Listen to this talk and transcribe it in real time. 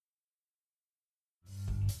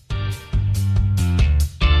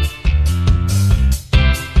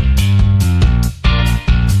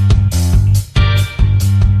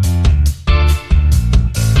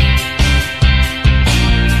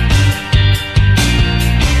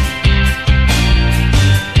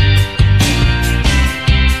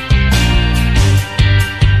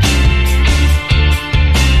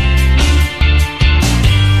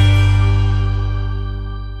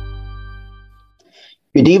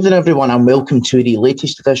evening, everyone, and welcome to the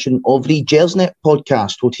latest edition of the Gersnet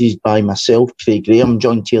podcast, hosted by myself, Craig Graham,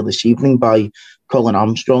 joined here this evening by Colin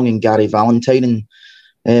Armstrong and Gary Valentine.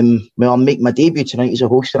 And I'll make my debut tonight as a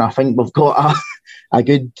host, and I think we've got a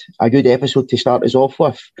good episode to start us off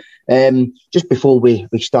with. Just before we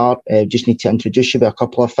start, just need to introduce you with a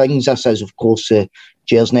couple of things. This is, of course, the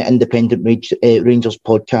Gersnet Independent Rangers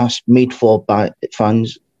podcast, made for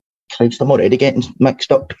fans. Christ, I'm already getting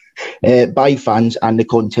mixed up. By fans, and the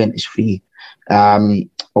content is free.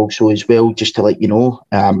 Also, as well, just to let you know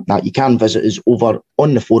that you can visit us over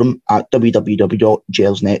on the forum at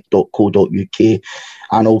www.gersnet.co.uk.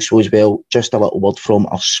 And also, as well, just a little word from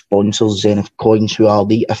our sponsors, Zenith Coins, who are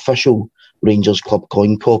the official Rangers Club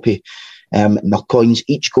coin copy. The coins,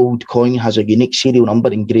 each gold coin has a unique serial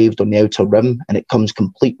number engraved on the outer rim, and it comes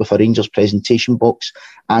complete with a Rangers presentation box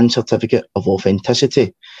and certificate of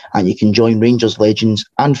authenticity. And you can join Rangers legends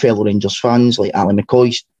and fellow Rangers fans like Alan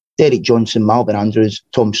McCoy, Derek Johnson, Marvin Andrews,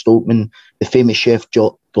 Tom Stoltman, the famous chef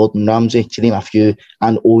Gordon Ramsay, to name a few,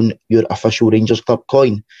 and own your official Rangers Club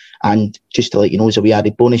coin. And just to let you know, as a wee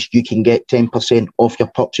added bonus, you can get 10% off your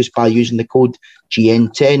purchase by using the code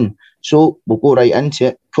GN10. So we'll go right into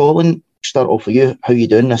it. Colin, start off with you. How are you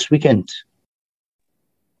doing this weekend?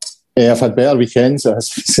 I've had better weekends, as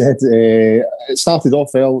I said. It started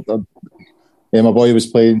off well. My boy was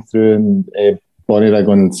playing through in Bonnyrigg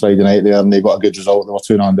on Friday night there, and they got a good result. They were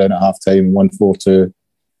 2-0 down at half time, 1-4-2, and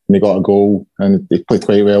they got a goal, and they played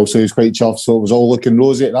quite well, so he was quite chuffed. So it was all looking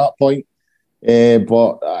rosy at that point.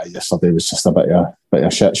 But yesterday was just a bit of a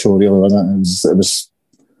shit show, really, wasn't it? It was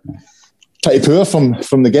pretty poor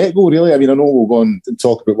from the get-go, really. I mean, I know we'll go on and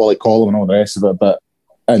talk about Willie Collum and all the rest of it, but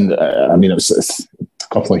it was a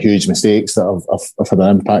couple of huge mistakes that have had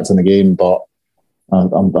an impact on the game, but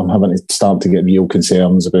I'm having to start to get real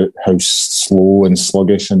concerns about how slow and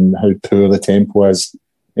sluggish and how poor the tempo is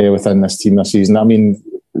within this team this season. I mean,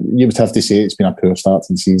 you would have to say it's been a poor start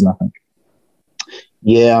to the season, I think.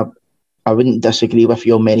 Yeah, I wouldn't disagree with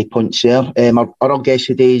you on many points there. Our other guest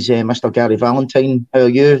today is Mr. Gary Valentine. How are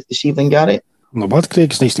you this evening, Gary? Not bad,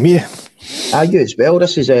 Craig. It's nice to meet you. You as well.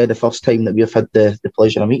 This is the first time that we've had the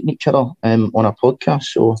pleasure of meeting each other on a podcast,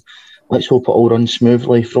 so let's hope it all runs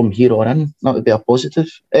smoothly from here on in. That would be a positive.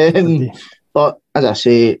 But as I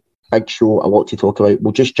say, big show, a lot to talk about.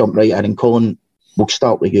 We'll just jump right in. And Colin, we'll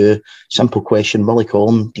start with you. Simple question. Willie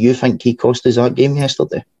Collum, do you think he cost us that game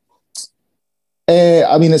yesterday?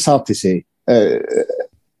 I mean, it's hard to say.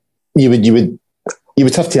 You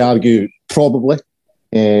would have to argue probably.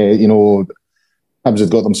 Hibs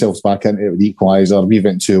had got themselves back into it with the equaliser. We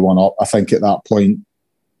went 2-1 up. I think at that point,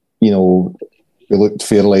 we looked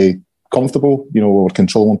fairly comfortable. We were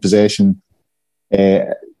controlling possession.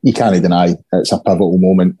 You can't deny it's a pivotal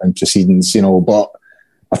moment in proceedings. But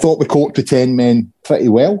I thought we coped with 10 men pretty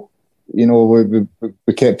well. We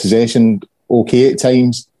kept possession okay at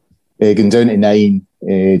times. Going down to 9,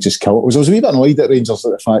 just killed it. I was a wee bit annoyed at Rangers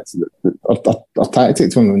at the fact that our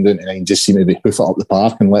tactic when we went down to 9 just seemed to be hoof it up the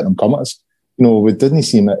park and let them come at us. We didn't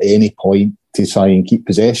seem at any point to try and keep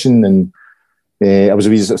possession, and I was a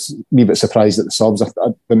wee bit surprised at the subs.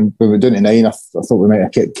 When we went down to 9, I thought we might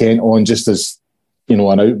have kept Kent on just as an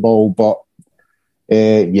out ball, but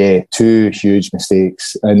 2 huge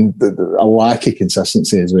mistakes and a lack of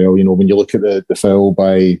consistency as well. When you look at the foul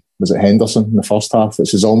by, was it Henderson in the first half,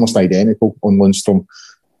 which is almost identical on Lundstrom,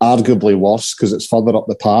 arguably worse because it's further up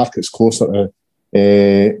the park, it's closer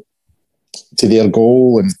to their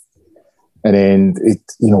goal, and then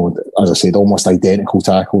as I said, almost identical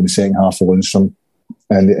tackle in the second half of Lundstrom,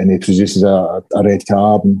 and he produces a red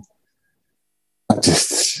card, and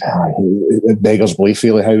it beggars belief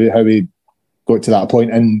really how he got to that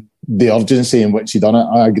point and the urgency in which he done it.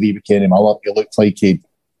 I agree with Kenny Miller. He looked like he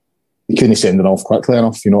couldn't send it off quickly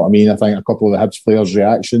enough. You know what I mean? I think a couple of the Hibs players'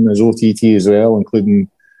 reaction as OTT as well, including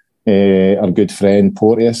our good friend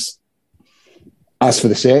Porteous. As for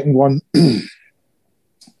the second one,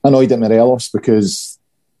 annoyed at Morelos because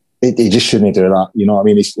he just shouldn't do that. You know what I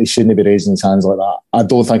mean? He shouldn't be raising his hands like that. I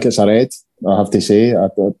don't think it's a red, I have to say.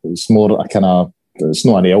 It's more a kind of, it's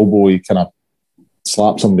not an elbow. You kind of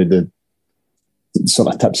slap somebody that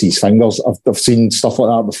sort of tips his fingers. I've seen stuff like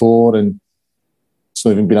that before, and it's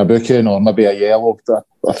not even been a booking or maybe a yellow.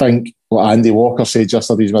 I think what Andy Walker said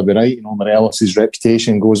yesterday is maybe right. Morelos'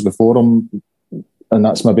 reputation goes before him, and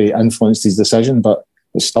that's maybe influenced his decision, but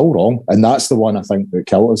it's still wrong. And that's the one I think that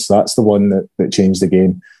killed us. That's the one that changed the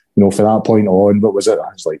game. For that point on, what was it? It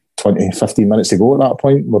was like 20, 15 minutes to go at that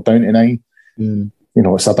point. We're down to 9.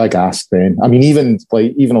 It's a big ask then. I mean, even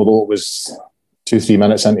although it was 2-3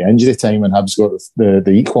 minutes into injury time when Hibs got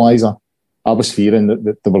the equaliser, I was fearing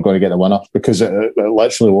that they were going to get the winner, because it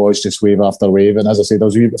literally was just wave after wave. And as I said, I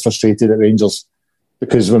was a wee bit frustrated at Rangers,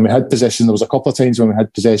 because when we had possession, there was a couple of times when we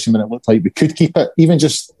had possession when it looked like we could keep it, even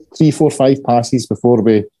just 3, 4, 5 passes before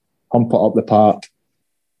we hump it up the park.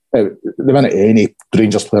 The minute any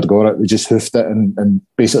Rangers player got it, they just hoofed it and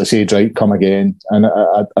basically said, right, come again. And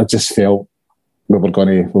I just felt we were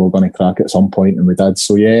going to crack it at some point, and we did.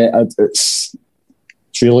 So yeah, it's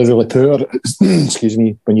really, really poor. Excuse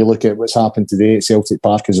me. When you look at what's happened today at Celtic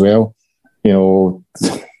Park as well, you know,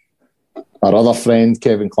 our other friend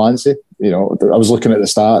Kevin Clancy, you know, I was looking at the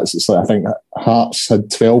stats. It's like, I think Hearts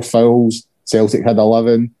had 12 fouls, Celtic had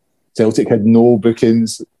 11, Celtic had no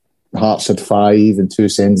bookings, Hearts had 5 and 2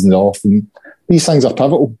 sends off. And these things are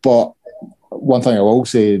pivotal. But one thing I will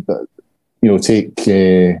say, that, you know, take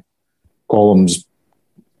Collins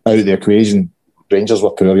out of the equation, Rangers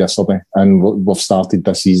were poor yesterday, and we've started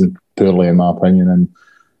this season poorly, in my opinion. And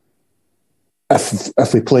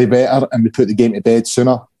if we play better and we put the game to bed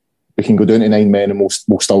sooner, we can go down to 9 men and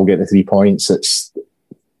we'll still get the 3 points.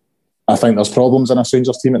 I think there's problems in our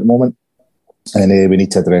Rangers team at the moment, and we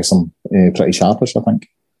need to address them pretty sharpish, I think.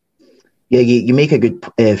 Yeah, you make a good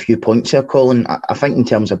few points there, Colin. I think in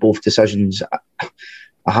terms of both decisions,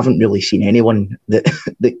 I haven't really seen anyone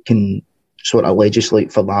that can sort of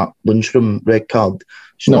legislate for that Lundstrom red card.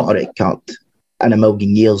 It's not a red card in a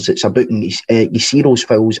million years. It's a booking. You see those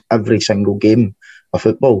fouls every single game of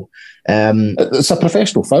football. It's a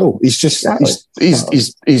professional foul. He's just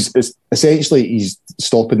he's essentially he's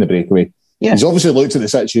stopping the breakaway. Yeah. He's obviously looked at the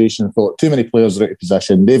situation and thought, too many players are out of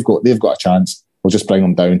position. They've got a chance. We'll just bring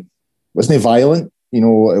them down. It wasn't violent. You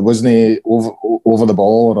know, it wasn't over the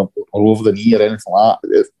ball or over the knee or anything like that.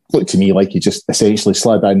 It looked to me like he just essentially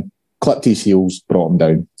slid in, clipped his heels, brought him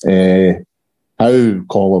down. How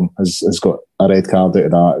Colin has got a red card out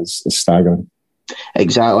of that is staggering.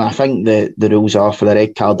 Exactly. I think the rules are for the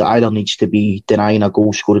red card that either needs to be denying a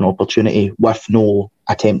goal scoring opportunity with no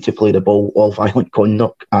attempt to play the ball or violent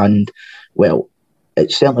conduct. And, well, it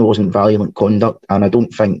certainly wasn't violent conduct, and I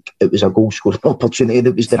don't think it was a goal scoring opportunity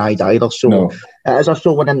that was denied either. So, no. As I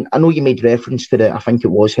saw, and I know you made reference to I think it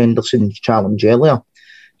was Henderson's challenge earlier.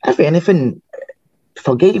 If anything,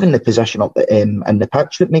 forget even the position up in the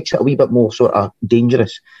pitch that makes it a wee bit more sort of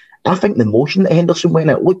dangerous. I think the motion that Henderson went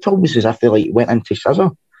in, it looked almost as if he went into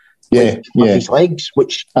scissor. With his legs,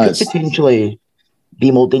 which could potentially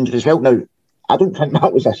be more dangerous as well. Now, I don't think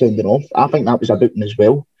that was a sending off. I think that was a booting as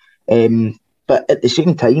well. But at the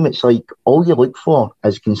same time, it's like all you look for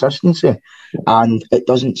is consistency, and it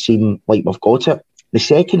doesn't seem like we've got it. The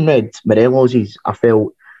second red, Morelos's, I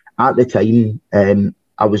felt at the time,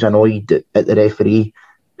 I was annoyed at the referee,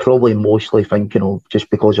 probably mostly thinking of just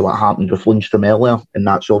because of what happened with Lundstrom earlier, and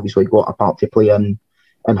that's obviously got a part to play in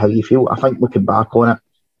how you feel. I think looking back on it,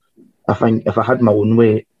 I think if I had my own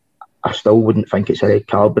way, I still wouldn't think it's a red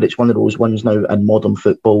card, but it's one of those ones now in modern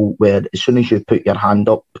football where as soon as you put your hand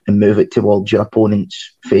up and move it towards your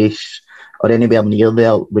opponent's face or anywhere near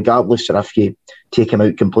there, regardless of if you take him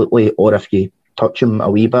out completely or if you touch him a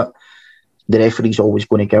wee bit, the referee's always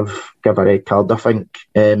going to give a red card, I think.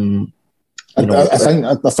 I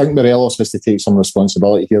think Morelos has to take some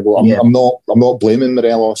responsibility here, though. I'm not blaming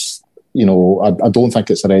Morelos. You know, I don't think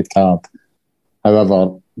it's a red card.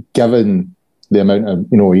 However, given the amount of,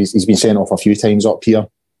 you know, he's been sent off a few times up here,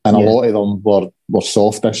 and a lot of them were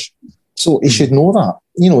softish. So he should know that.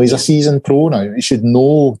 You know, he's a seasoned pro now. He should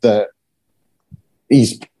know that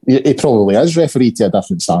he probably is referee to a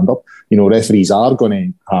different standard. You know, referees are going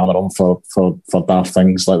to hammer him for daft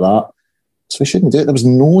things like that. So he shouldn't do it. There was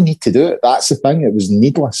no need to do it. That's the thing. It was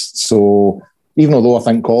needless. So even although I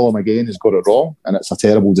think Colin again has got it wrong and it's a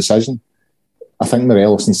terrible decision, I think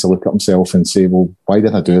Morelos needs to look at himself and say, well, why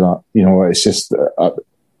did I do that? You know, it's just,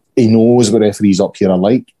 he knows what referees up here are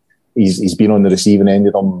like. He's been on the receiving end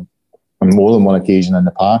of them on more than one occasion in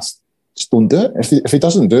the past. Just don't do it. If he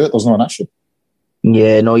doesn't do it, there's no an issue.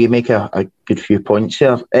 Yeah, no, you make a good few points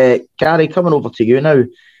here. Gary, coming over to you now.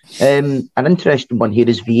 An interesting one here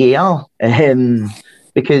is VAR.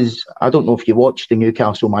 Because I don't know if you watched the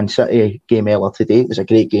Newcastle Man City game earlier today. It was a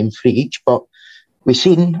great game for each, but we've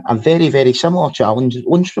seen a very, very similar challenge that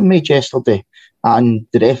Lundstrom made yesterday. And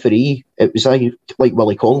the referee, it was like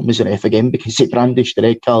Willie Collum was the ref again because he brandished the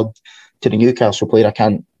red card to the Newcastle player. I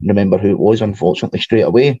can't remember who it was, unfortunately, straight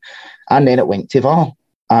away. And then it went to VAR.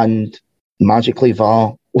 And magically,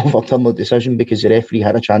 VAR overturned the decision because the referee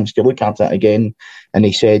had a chance to look at it again. And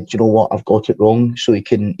he said, you know what, I've got it wrong. So he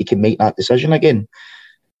can make that decision again.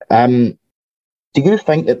 Do you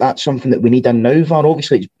think that that's something that we need in now, VAR?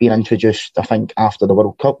 Obviously, it's been introduced, I think, after the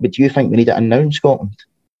World Cup, but do you think we need it in now in Scotland?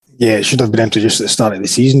 Yeah, it should have been introduced at the start of the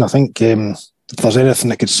season. I think if there's anything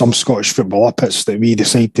that could sum Scottish football up, it's that we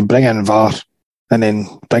decide to bring in VAR and then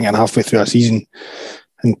bring it in halfway through a season.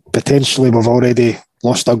 And potentially we've already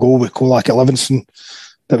lost a goal with Colac at Livingston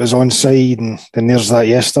that was onside, and then there's that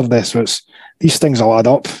yesterday. So these things will add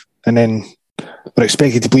up, and then we're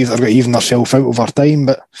expected to believe that they're going to even themselves out over time.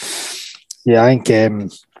 But yeah,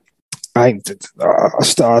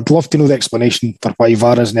 I'd love to know the explanation for why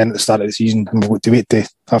VAR isn't in at the start of the season, and we've got to wait to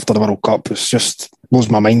after the World Cup. It's just blows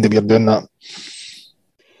my mind that we're doing that.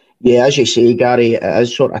 Yeah, as you say, Gary, it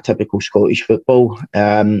is sort of typical Scottish football.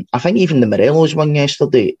 I think even the Morelos one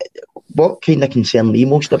yesterday, what kind of concerned me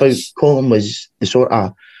most about Colin was the sort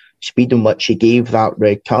of speed in which he gave that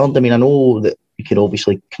red card. I mean, I know that you could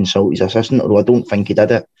obviously consult his assistant, although I don't think he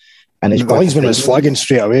did it. And the linesman was flagging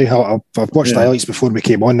straight away. I've watched the highlights before we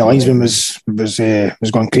came on. The linesman was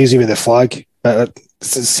going crazy with the flag. But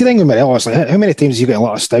it's the thing with Morelos, like, how many times has he got to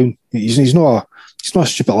let us down? He's not a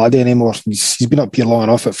stupid laddie anymore. He's been up here long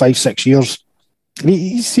enough at 5-6 years.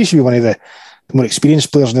 He should be one of the more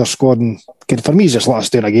experienced players in their squad. And for me, he's just let us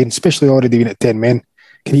down again, especially already being at 10 men.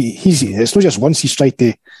 It's not just once he's tried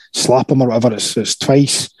to slap him or whatever, it's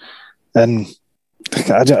twice. And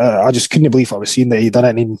I just couldn't believe I was seeing that he'd done it,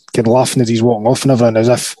 and he'd kind of laughing as he's walking off and everything, as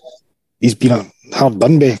if he's been hard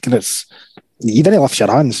done by. You didn't lift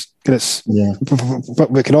your hands.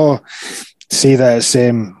 But we can all say that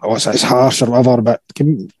it's harsh or whatever, but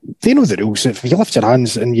they know the rules. If you lift your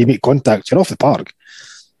hands and you make contact, you're off the park.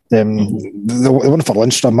 The one for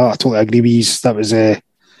Lindstrom, I totally agree with you. That was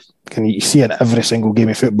you see in every single game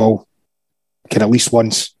of football, at least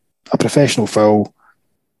once, a professional foul,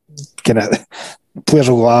 players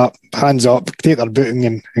will go up, hands up, take their booting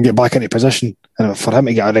and get back into position. And for him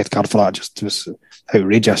to get a red card for that just was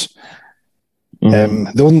outrageous.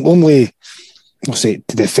 The only, I'll say,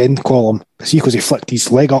 to defend Colm, see, because he flicked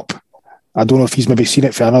his leg up. I don't know if he's maybe seen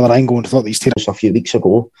it from another angle and thought he's terrible. A few weeks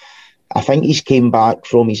ago, I think he's came back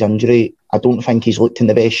from his injury. I don't think he's looked in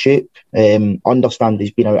the best shape. Understand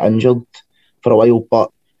he's been out injured for a while,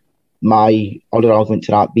 but my other argument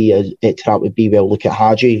to that would be, well, look at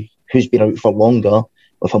Hagi, who's been out for longer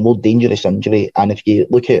with a more dangerous injury. And if you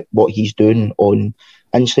look at what he's doing on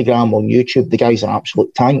Instagram, on YouTube, the guy's an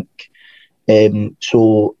absolute tank.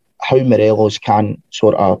 So how Morelos can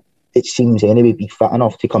sort of, it seems anyway, be fit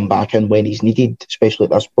enough to come back in when he's needed, especially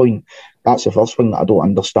at this point, that's the first thing that I don't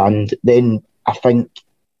understand. Then I think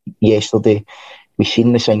yesterday we've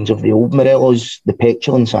seen the signs of the old Morelos, the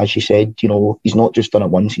petulance, as you said. He's not just done it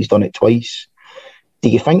once, he's done it twice. Do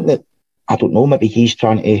you think that, I don't know, maybe he's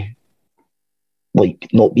trying to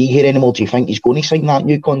not be here anymore? Do you think he's going to sign that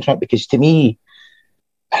new contract? Because to me,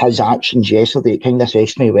 his actions yesterday, it kind of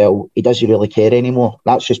says to me, well, he doesn't really care anymore.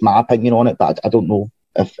 That's just my opinion on it, but I don't know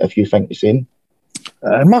if you think the same.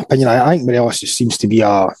 In my opinion, I think Morelos just seems to be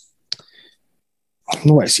I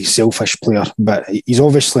don't want to say selfish player, but he's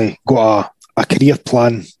obviously got a career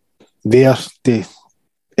plan there with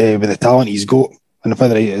the talent he's got, and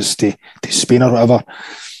whether it is to Spain or whatever.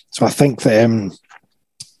 So I think that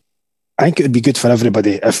I think it would be good for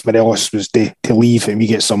everybody if Morelos was to leave and we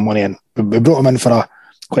get some money in. We brought him in for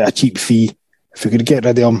quite a cheap fee. If we could get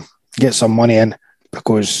rid of him, get some money in,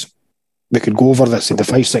 because we could go over this in the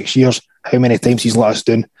 5-6 years, how many times he's let us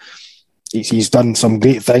down. He's done some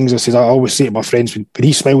great things. I always say to my friends, when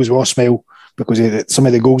he smiles, we all smile, because some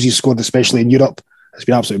of the goals he's scored, especially in Europe, has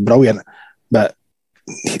been absolutely brilliant. But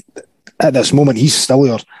at this moment, he's still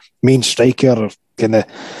our main striker, kind of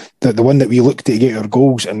the one that we look to get our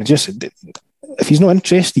goals. And just, if he's not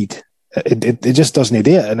interested, it just doesn't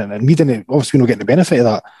do it. And we didn't, obviously, we don't get the benefit of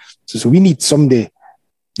that. So we need somebody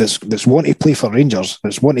that's want to play for Rangers,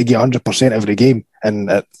 that's want to get 100% every game.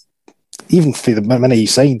 And even for the minute he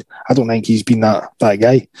signed, I don't think he's been that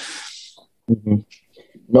guy. Mm-hmm.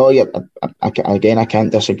 No, yeah, I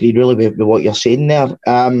can't disagree really with what you're saying there.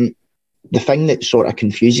 The thing that sort of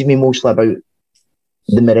confuses me mostly about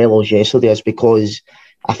the Morelos yesterday is because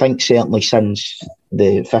I think certainly since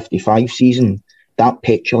the 55 season, that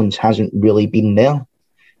petulance hasn't really been there.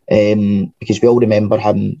 Because we all remember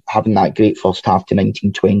him having that great first half to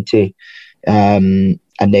 1920. And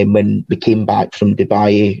then when we came back from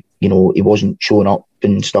Dubai, he wasn't showing up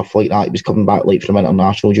and stuff like that. He was coming back late from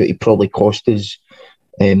international duty. Probably cost us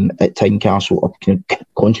at Tynecastle, or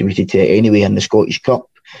contributed to it anyway in the Scottish Cup.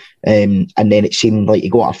 And then it seemed like he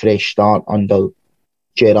got a fresh start under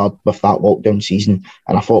Gerrard with that lockdown season.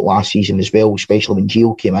 And I thought last season as well, especially when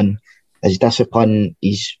Gio came in, his discipline,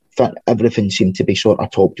 his fit, everything seemed to be sort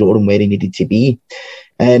of top drawer and where he needed to be.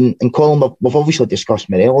 And Colin, we've obviously discussed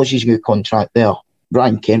Morelos' new contract there.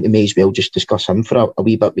 Ryan Kent, we may as well just discuss him for a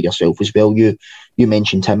wee bit with yourself as well. You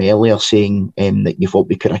mentioned him earlier saying that you thought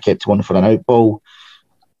we could have kept him on for an outball.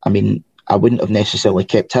 I mean, I wouldn't have necessarily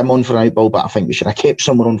kept him on for an outball, but I think we should have kept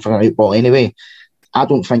someone on for an outball anyway. I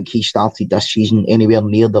don't think he started this season anywhere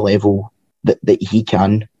near the level that he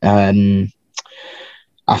can.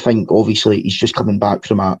 I think obviously he's just coming back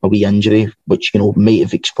from a wee injury, which might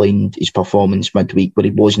have explained his performance midweek, but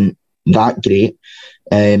he wasn't that great.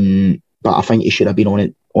 But I think he should have been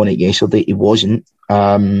on it yesterday. He wasn't.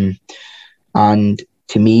 And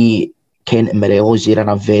to me, Kent and Morelos, they're in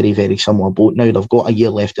a very, very similar boat now. They've got a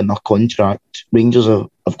year left in their contract. Rangers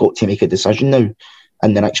have got to make a decision now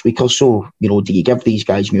in the next week or so. Do you give these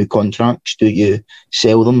guys new contracts? Do you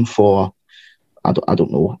sell them for, I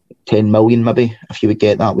don't know, 10 million maybe, if you would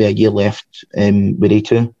get that with a year left with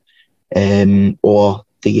A2? Or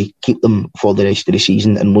do you keep them for the rest of the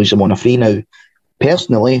season and lose them on a free? Now,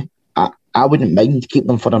 personally, I wouldn't mind keeping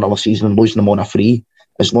them for another season and losing them on a free,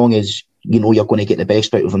 as long as you're going to get the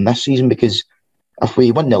best out of them this season. Because if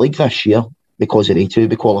we win the league this year, because of A2,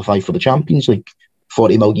 we qualify for the Champions League,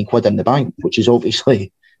 40 million quid in the bank, which is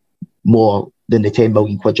obviously more than the 10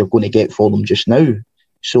 million quid you're going to get for them just now.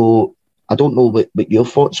 So I don't know what your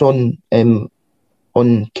thoughts on Ken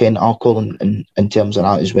Arkle in terms of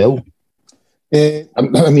that as well.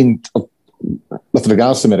 I mean, with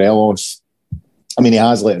regards to Morelos, I mean, he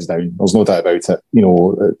has let us down. There's no doubt about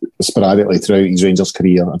it. Sporadically throughout his Rangers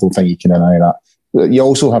career, I don't think you can deny that. You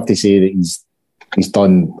also have to say that he's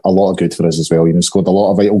done a lot of good for us as well. Scored a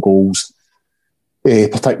lot of vital goals,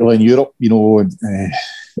 particularly in Europe.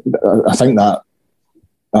 I think that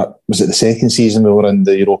was it the second season we were in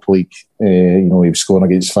the Europa League. He was scoring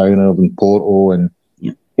against Feyenoord and Porto, and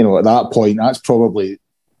at that point, that's probably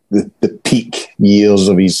the peak years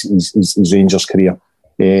of his Rangers career.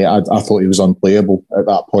 I thought he was unplayable at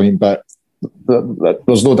that point, but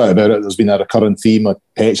there's no doubt about it. There's been a recurrent theme of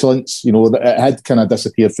petulance. It had kind of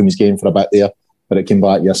disappeared from his game for a bit there, but it came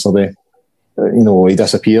back yesterday. He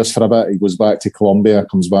disappears for a bit. He goes back to Colombia,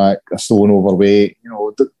 comes back a stone overweight.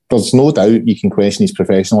 There's no doubt you can question his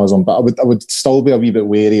professionalism, but I would still be a wee bit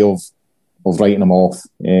wary of writing him off.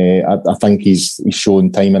 I think he's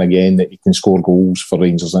shown time and again that he can score goals for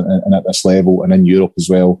Rangers and at this level and in Europe as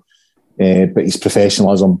well. But his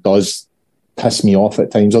professionalism does piss me off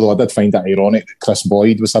at times, although I did find it ironic that Chris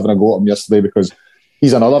Boyd was having a go at him yesterday, because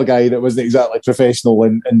he's another guy that wasn't exactly professional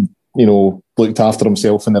and looked after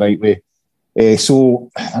himself in the right way.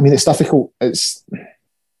 So, I mean, it's difficult. It's,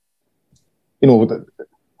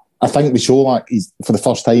 I think with Čolak, for the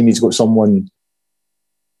first time, he's got someone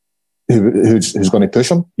who's going to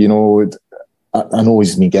push him. I know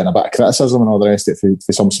he's been getting a bit of criticism and all the rest of it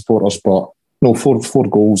for some supporters, but four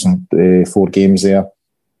goals in 4 games there.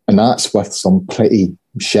 And that's with some pretty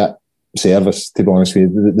shit service, to be honest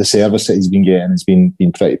with you. The service that he's been getting has been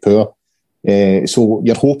pretty poor. So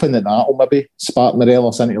you're hoping that will maybe spark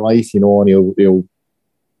Morelos into life, and he'll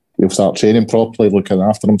start training properly, looking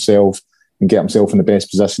after himself and get himself in the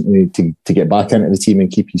best position to get back into the team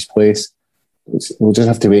and keep his place. We'll just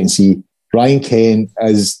have to wait and see. Ryan Kent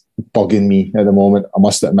is bugging me at the moment. I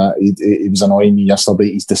must admit, he was annoying me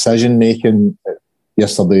yesterday. His decision making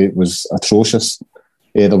yesterday was atrocious.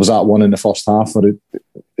 There was that one in the first half where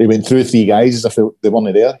he went through 3 guys as if they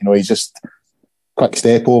weren't there. He just quick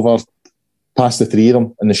step over, past the 3 of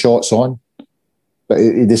them, and the shot's on. But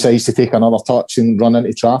he decides to take another touch and run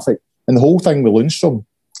into traffic. And the whole thing with Lundstrom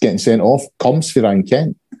getting sent off comes for Ryan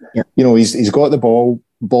Kent. Yeah. He's got the ball.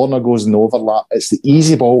 Borna goes in the overlap. It's the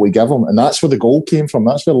easy ball we give him, and that's where the goal came from.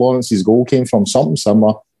 That's where Lawrence's goal came from. Something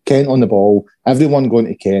similar. Kent on the ball, everyone going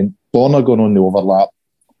to Kent, Borna going on the overlap.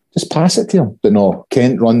 Just pass it to him. But no,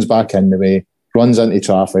 Kent runs back in the way, runs into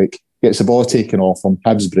traffic, gets the ball taken off him,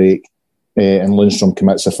 Hibs break, and Lundstrom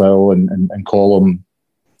commits a foul, and Colum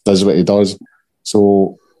does what he does.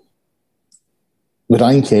 So with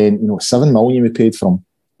Ryan Kent, 7 million we paid for him.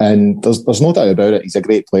 And there's no doubt about it. He's a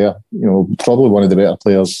great player. Probably one of the better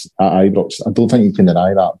players at Ibrox. I don't think you can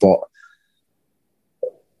deny that. But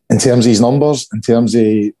in terms of his numbers, in terms of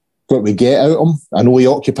what we get out of him, I know he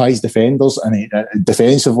occupies defenders, and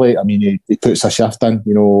defensively, I mean, he puts a shift in.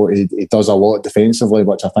 He does a lot defensively,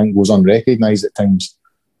 which I think goes unrecognised at times.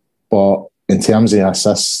 But in terms of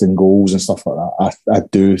assists and goals and stuff like that, I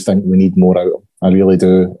do think we need more out of him. I really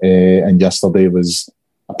do. And yesterday was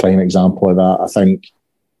a prime example of that. I think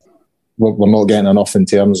we're not getting enough in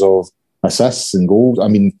terms of assists and goals. I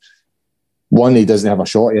mean, one, he doesn't have a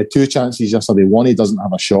shot. He had 2 chances yesterday. One, he doesn't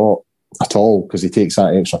have a shot at all because he takes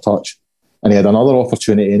that extra touch. And he had another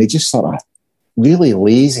opportunity and he just sort of really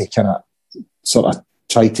lazy, kind of sort of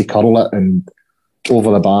tried to curl it and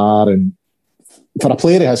over the bar. And for a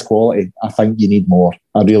player of his quality, I think you need more.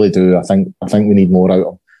 I really do. I think we need more out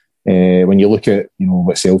of him. When you look at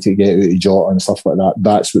what Celtic get out of Jota and stuff like that,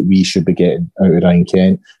 that's what we should be getting out of Ryan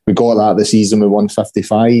Kent. We got that this season with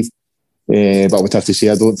 155, but we'd have to say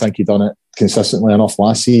I don't think he done it consistently enough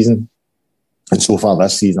last season. And so far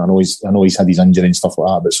this season, I know he's had his injury and stuff like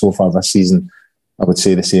that, but so far this season, I would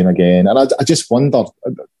say the same again. And I just wonder.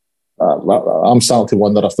 I'm starting to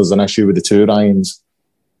wonder if there's an issue with the two Ryans.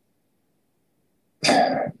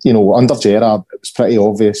 Under Gerrard, it was pretty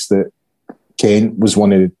obvious that Kent was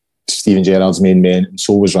one of Steven Gerrard's main men, and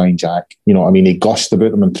so was Ryan Jack. He gushed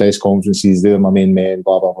about them in press conferences. They're my main men,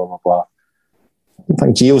 blah, blah, blah, blah, blah. I don't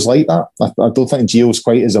think Gio's like that. I don't think Gio's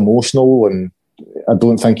quite as emotional, and I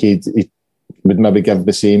don't think he would maybe give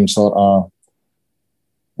the same sort of,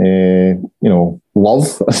 love,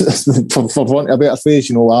 for want of a better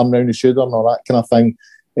phrase, arm round the shoulder and all that kind of thing,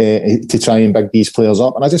 to try and big these players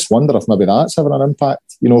up. And I just wonder if maybe that's having an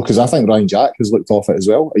impact, because I think Ryan Jack has looked off it as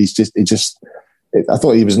well. I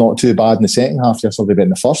thought he was not too bad in the second half yesterday, but in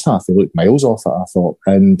the first half he looked miles off it, I thought.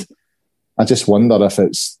 And I just wonder if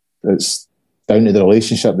it's down to the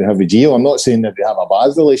relationship they have with Gio. I'm not saying that they have a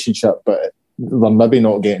bad relationship, but they're maybe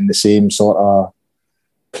not getting the same sort of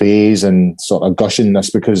praise and sort of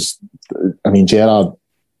gushingness, because Gerrard,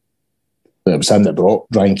 it was him that brought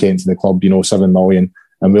Ryan Kent to the club, 7 million,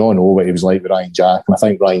 and we all know what he was like with Ryan Jack, and I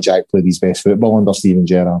think Ryan Jack played his best football under Steven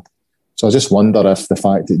Gerrard. So I just wonder if the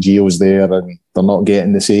fact that Gio's there and they're not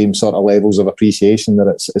getting the same sort of levels of appreciation, that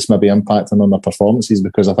it's maybe impacting on their performances,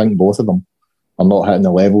 because I think both of them are not hitting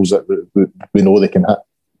the levels that we know they can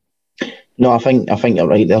hit. No, I think you're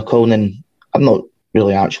right there, Colin, and I've not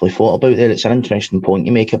really actually thought about that. It's an interesting point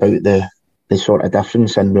you make about the sort of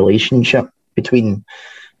difference in relationship between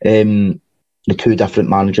the two different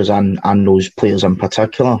managers and those players in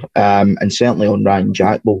particular. And certainly on Ryan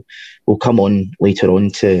Jack, we'll come on later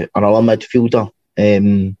on to another midfielder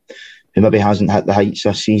who maybe hasn't hit the heights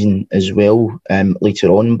this season as well later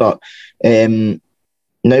on. But now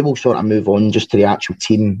we'll sort of move on just to the actual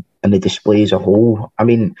team and the display as a whole.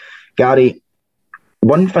 Gary,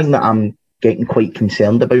 one thing that I'm getting quite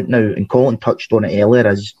concerned about now, and Colin touched on it earlier,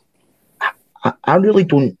 is I really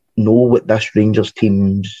don't know what this Rangers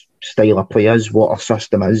team's style of play is, what our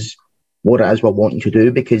system is, what it is we're wanting to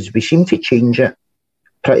do, because we seem to change it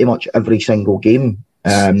pretty much every single game,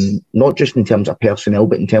 not just in terms of personnel,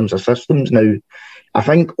 but in terms of systems. Now, I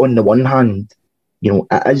think on the one hand, it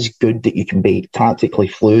is good that you can be tactically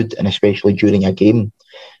fluid, and especially during a game,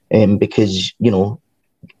 because,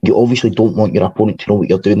 you obviously don't want your opponent to know what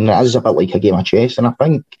you're doing. It is a bit like a game of chess, and I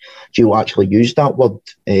think Gio actually used that word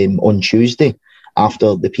on Tuesday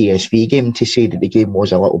after the PSV game to say that the game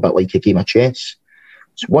was a little bit like a game of chess.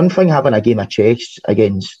 It's one thing having a game of chess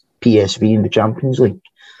against PSV in the Champions League.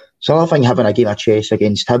 It's another thing having a game of chess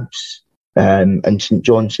against Hibs and St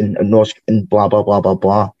Johnstone and North and blah, blah, blah, blah,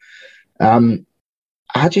 blah.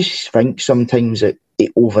 I just think sometimes it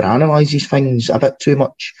overanalyses things a bit too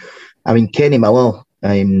much. Kenny Miller,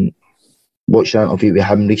 watched an interview with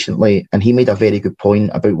him recently, and he made a very good point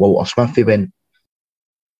about Walter Smith. He went,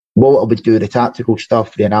 Walter would do the tactical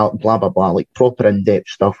stuff, the analysis, blah, blah, blah, like proper in-depth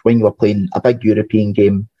stuff when you were playing a big European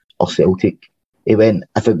game or Celtic. He went,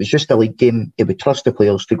 if it was just a league game, he would trust the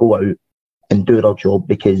players to go out and do their job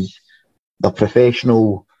because they're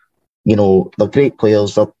professional, they're great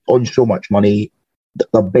players, they're on so much money,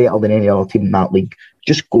 they're better than any other team in that league.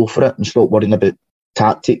 Just go for it and stop worrying about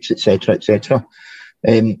tactics, etc., etc.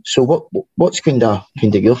 So what's kind of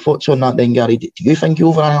your thoughts on that then, Gary? Do you think he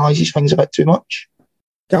overanalyses things a bit too much?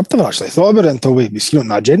 Yeah, I've never actually thought about it until we see it on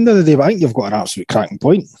the agenda today, but I think you've got an absolute cracking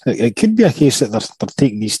point. It could be a case that they're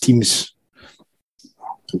taking these teams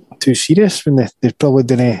too serious when they probably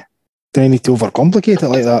didn't need to overcomplicate it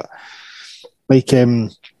like that. Like,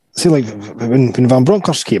 say, like when Van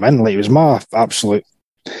Bronckhorst came in, like, it was my absolute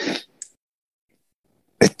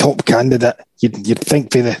top candidate. You'd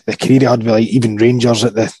think for the career he had with, like, even Rangers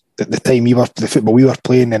at the time the football we were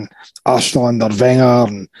playing, and Arsenal under Wenger,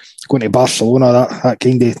 and going to Barcelona, that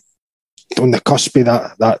kind of on the cusp of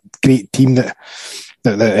that great team that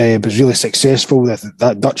was really successful,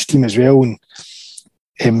 that Dutch team as well, and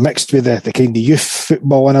mixed with the kind of youth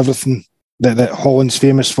football and everything that Holland's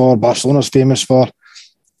famous for, Barcelona's famous for.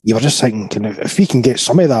 You were just thinking, if we can get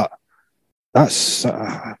some of that, that's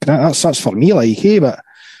for me, like, hey, but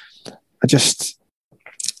I just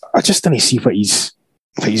didn't see what he's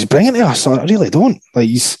bringing to us. I really don't. Like,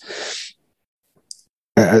 it's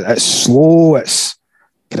slow. It's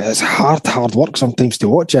hard work sometimes to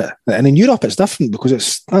watch it. And in Europe, it's different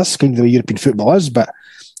because that's kind of the way European football is. But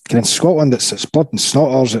in Scotland, it's blood and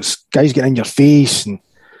snotters. It's guys getting in your face and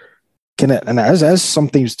and it is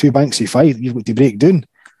sometimes two banks of five you've got to break down.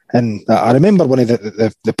 And I remember one of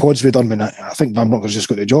the pods we done when I think Van Bronckhorst just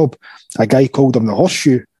got the job. A guy called him the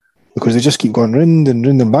horseshoe because they just keep going round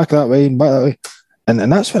and back that way and back that way,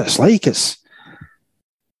 and that's what it's like.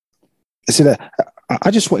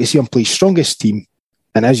 I just want to see him play strongest team,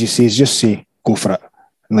 and as you say, just say go for it.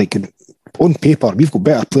 And like on paper, we've got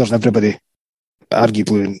better players than everybody,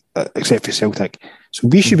 arguably, except for Celtic. So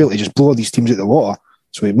we should be able to just blow all these teams out the water.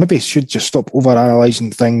 So we maybe should just stop over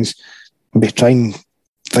analysing things, maybe trying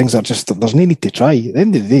things that just there's no need to try. At the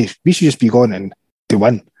end of the day, we should just be going in to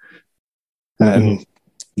win. And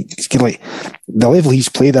it's kind of like the level he's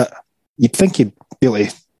played at, you'd think he'd be able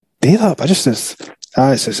to do that, but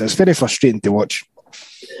it's very frustrating to watch.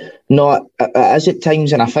 No, it is at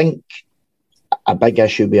times, and I think a big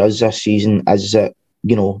issue with us this season is that,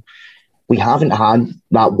 you know, we haven't had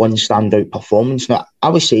that one standout performance. Now, I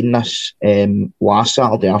was saying this last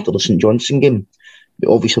Saturday after the St Johnstone game.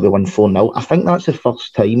 Obviously, we won 4-0. I think that's the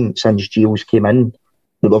first time since Giles came in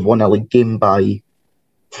that we've won a league game by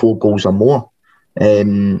 4 goals or more.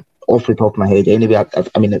 Off the top of my head, anyway.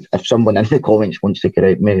 I mean, if someone in the comments wants to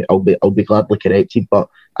correct me, I'll be gladly corrected. But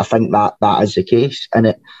I think that is the case,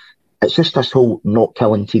 and it's just this whole not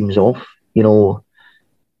killing teams off. You know,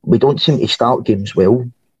 we don't seem to start games well.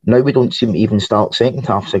 Now we don't seem to even start second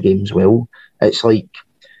halves of games well. It's like,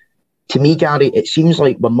 to me, Gary, it seems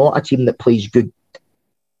like we're not a team that plays good,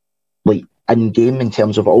 like, in game in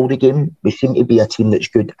terms of all the game. We seem to be a team that's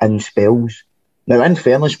good in spells. Now, in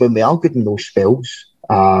fairness, when we are good in those spells,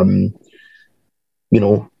 you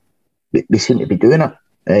know, we seem to be doing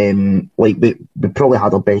it. Like we probably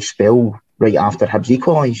had our best spell right after Hibs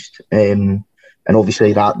equalised, and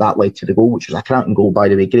obviously that led to the goal, which was a cracking goal, by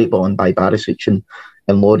the way. Great ball in by Barisic, and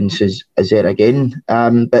Lawrence is there again.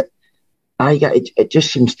 But it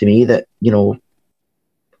just seems to me that, you know,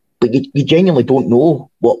 but you genuinely don't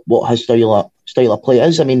know what his style of play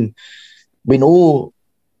is. I mean, we know,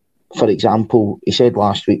 for example, he said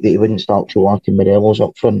last week that he wouldn't start Čolak and Morelos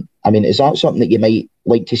up front. I mean, is that something that you might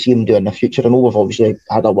like to see him do in the future? I know we've obviously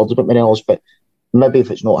had our words about Morelos, but maybe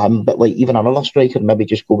if it's not him, but like even another striker, maybe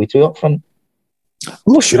just go with 2 up front.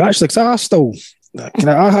 I'm not sure, actually, because I still like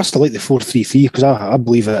the 4-3-3, because I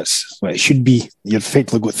believe that's what it should be. You've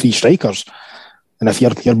effectively got 3 strikers, and if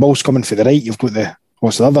your ball's coming for the right, you've got the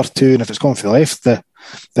other 2, and if it's coming for the left, the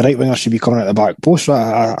right winger should be coming at the back post. So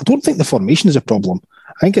I don't think the formation is a problem.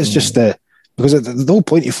 I think it's just because the whole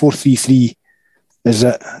point of 4-3-3 is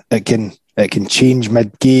that it can change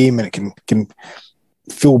mid game, and it can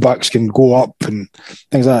fullbacks can go up and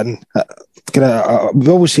things like that. And we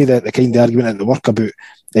always say that the kind of argument at the work about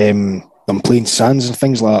them playing Sands and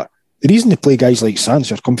things like that. The reason they play guys like Sands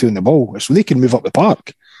who are comfy on the ball is so they can move up the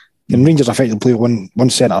park. And Rangers effectively play one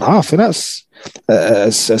centre half, and that's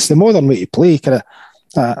it's the modern way to play.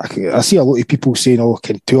 I see a lot of people saying, "Oh,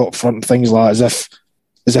 can 2 up front," and things like that,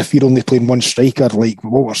 as if you're only playing 1 striker, like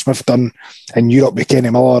Walter Smith done in Europe with Kenny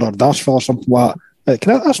Miller or Dashville or something like that.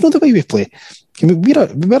 That's not the way we play.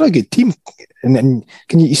 We're a good team, and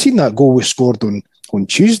can you seen that goal we scored on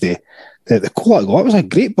Tuesday? The goal that was a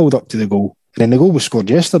great build up to the goal, and then the goal we scored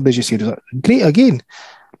yesterday, as you said, was great again.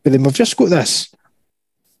 But then we've just got this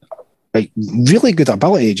like really good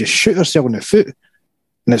ability to just shoot ourselves in the foot,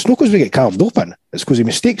 and it's not because we get carved open; it's because of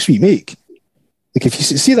mistakes we make. Like if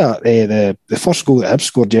you see that the first goal that Hibs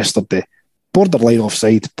scored yesterday, borderline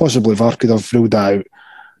offside, possibly VAR could have ruled that out.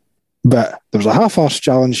 But there was a half-arse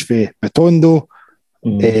challenge for Matondo,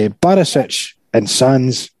 Barisic and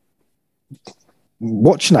Sands,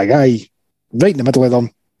 watching a guy right in the middle of them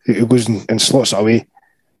who goes and slots it away.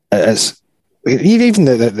 It's even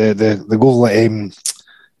the goal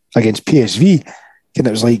against PSV, and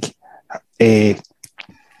it was like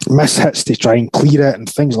miss hits to try and clear it and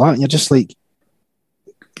things like that. And you're just like,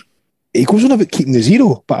 he goes on about keeping the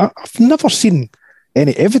 0, but I've never seen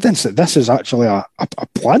any evidence that this is actually a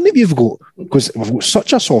plan that we've got, because we've got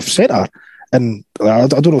such a soft centre. And I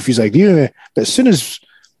don't know if you agree with me, but as soon as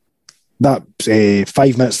that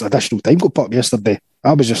 5 minutes additional time got put up yesterday,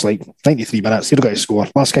 I was just like, 93 minutes, they've got to score,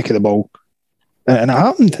 last kick of the ball. And it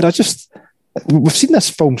happened. And we've seen this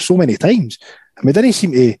film so many times, and we didn't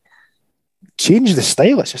seem to change the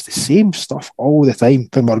style. It's just the same stuff all the time.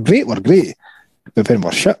 When we're great, we're great. But when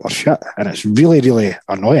we're shit, and it's really, really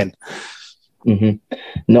annoying. Mm-hmm.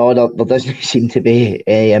 No, there doesn't seem to be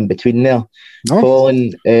in between there. No.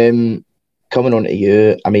 Colin, coming on to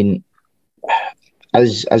you, I mean,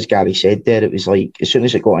 as Gary said there, it was like as soon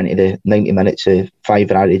as it got into the 90 minutes of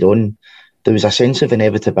 5 added on, there was a sense of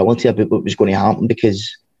inevitability about what was going to happen,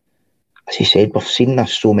 because, as he said, we've seen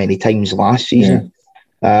this so many times last season.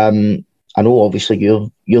 Yeah. I know obviously you're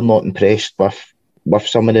not impressed with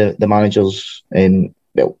some of the managers and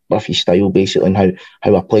with his style basically and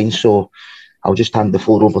how we're playing. So I'll just hand the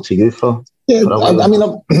floor over to you for. Yeah, I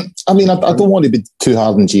don't want to be too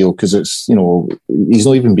hard on Gio because it's he's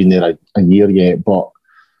not even been there a year yet. But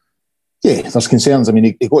yeah, there's concerns. I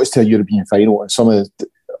mean, he got us to a European final,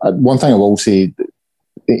 and one thing I will say,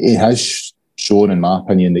 he has shown, in my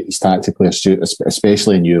opinion, that he's tactically astute,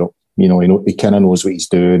 especially in Europe. He kind of knows what he's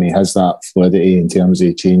doing. He has that fluidity in terms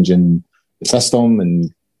of changing the system,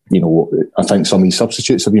 and I think some of his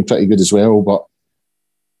substitutes have been pretty good as well. But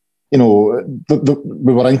we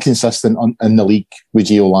were inconsistent in the league with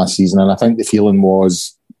Gio last season, and I think the feeling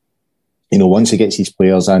was, once he gets his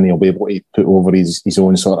players in, he'll be able to put over his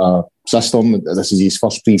own sort of system. This is his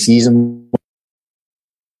first pre-season.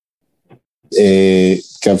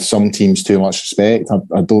 Give some teams too much respect.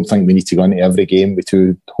 I don't think we need to go into every game with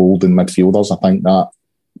two holding midfielders. I think that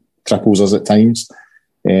cripples us at times.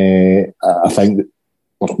 I think that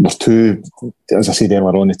we're too, as I said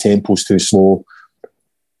earlier on, the tempo's too slow.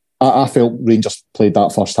 I felt Rangers played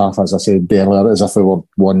that first half, as I said earlier, as if we were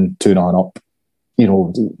 1-2-0 up.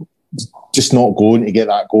 Just not going to get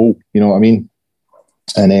that goal. You know what I mean?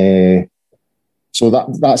 And so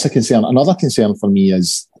that's a concern. Another concern for me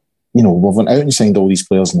is, we've went out and signed all these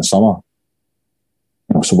players in the summer.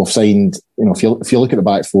 So we've signed, if you look at the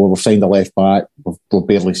back four, we've signed a left back. We've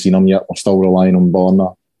barely seen him yet. We're still relying on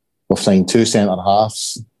Borna. We've signed two centre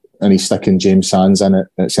halves, and he's sticking James Sands in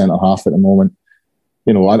at centre half at the moment.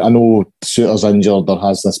 I know Souttar's injured or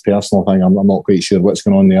has this personal thing. I'm not quite sure what's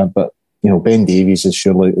going on there, but Ben Davies is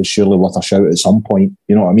surely worth a shout at some point.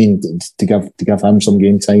 You know what I mean? To give him some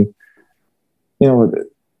game time.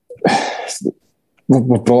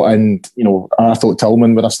 We've brought in. I thought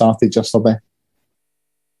Tillman would have started yesterday.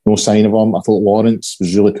 No sign of him. I thought Lawrence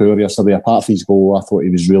was really poor yesterday. Apart from his goal, I thought he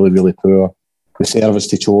was really, really poor. The service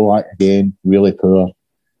to Cholak again, really poor.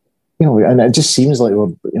 And it just seems like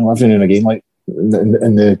we're, every now and again, like in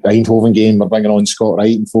the Eindhoven game, we're bringing on Scott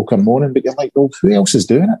Wright and folk are moaning, but you're like, well, who else is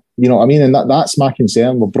doing it? You know what I mean? And that's my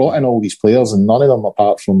concern. We've brought in all these players, and none of them,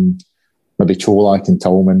 apart from maybe Cholak and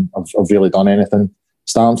Tillman, have really done anything.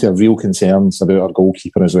 Starting to have real concerns about our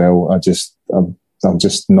goalkeeper as well. I'm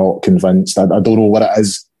just not convinced. I don't know what it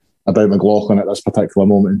is about McLaughlin at this particular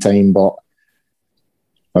moment in time, but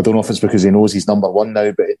I don't know if it's because he knows he's number one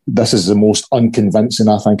now, but this is the most unconvincing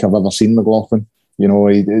I think I've ever seen McLaughlin.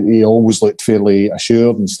 He always looked fairly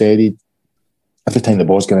assured and steady. Every time the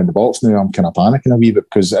ball's getting in the box now, I'm kind of panicking a wee bit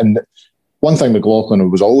because, and one thing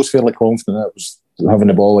McLaughlin was always fairly confident at was having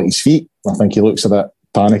the ball at his feet. I think he looks a bit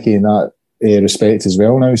panicky in that respect as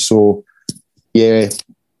well now. So, yeah,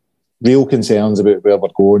 real concerns about where we're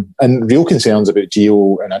going, and real concerns about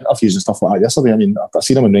Gio and interviews and stuff like that yesterday. I mean, I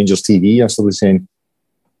seen him on Rangers TV yesterday saying,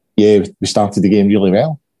 yeah, we started the game really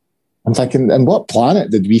well. I'm thinking, on what planet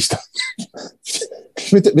did we start?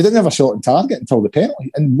 we didn't have a shot on target until the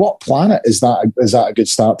penalty. And what planet is that a good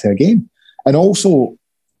start to a game? And also,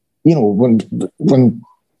 when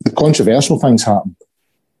the controversial things happen,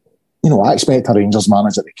 I expect a Rangers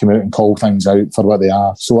manager to come out and call things out for what they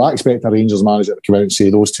are. So I expect a Rangers manager to come out and say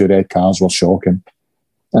those two red cards were shocking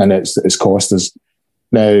and it's cost us.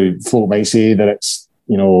 Now, folk might say that it's,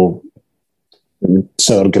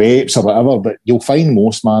 sour grapes or whatever, but you'll find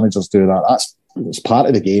most managers do that. It's part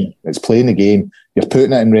of the game. It's playing the game. You're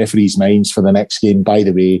putting it in referees' minds for the next game. By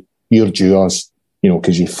the way, you're due us,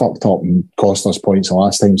 because you fucked up and cost us points the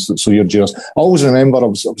last time, so you're due us. I always remember I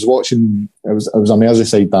was watching, it was a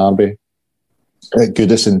Merseyside derby at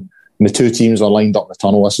Goodison, and the two teams were lined up in the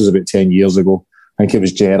tunnel. This was about 10 years ago. I think it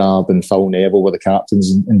was Gerrard and Phil Neville were the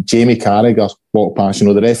captains, and Jamie Carragher walked past.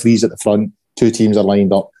 The referees at the front, two teams are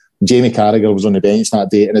lined up. Jamie Carragher was on the bench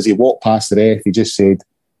that day, and as he walked past the ref, he just said,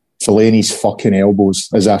 Fellaini's fucking elbows,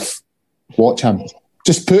 as if, watch him.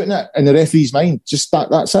 Just putting it in the referee's mind. Just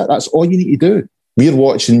that's it. That's all you need to do. We're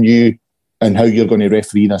watching you and how you're going to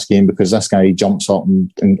referee this game because this guy jumps up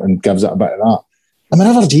and gives it a bit of that. And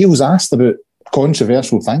whenever Gio's asked about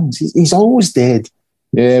controversial things, he's always dead.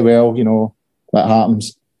 Yeah, well, that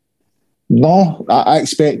happens. No, I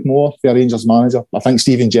expect more for a Rangers manager. I think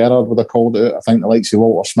Steven Gerrard would have called it out. I think the likes of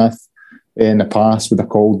Walter Smith in the past would have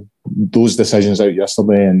called those decisions out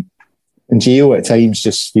yesterday. And Gio at times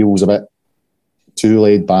just feels a bit too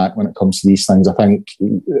laid back when it comes to these things. I think,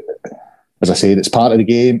 as I said, it's part of the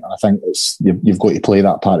game. And I think you've got to play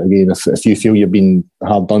that part of the game. If you feel you've been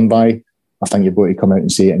hard done by, I think you've got to come out and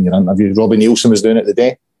say it in your interview. Robbie Nielsen was doing it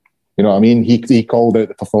today. You know what I mean? He called out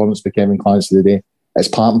the performance by Kevin Clancy today. It's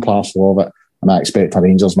part and parcel of it, and I expect a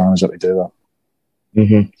Rangers manager to do that.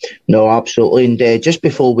 No, absolutely. And just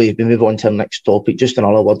before we move on to our next topic, just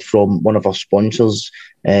another word from one of our sponsors,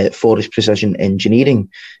 Forest Precision Engineering,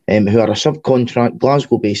 who are a subcontract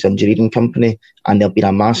Glasgow-based engineering company, and they've been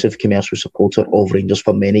a massive commercial supporter of Rangers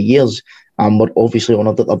for many years. And we're obviously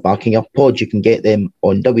honoured that they're backing our pod. You can get them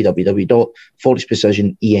on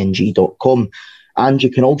www.forestprecisioneng.com. And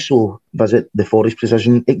you can also visit the Forest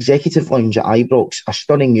Precision Executive Lounge at Ibrox, a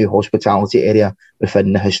stunning new hospitality area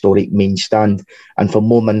within the historic main stand. And for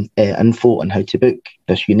more info on how to book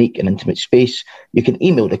this unique and intimate space, you can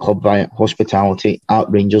email the club via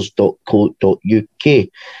hospitality@rangers.co.uk.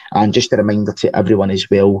 And just a reminder to everyone as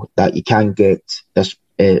well that you can get this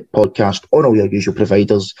podcast on all your usual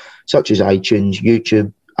providers, such as iTunes,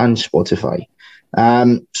 YouTube and Spotify.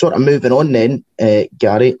 Sort of moving on then,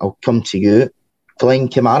 Gary, I'll come to you. Glenn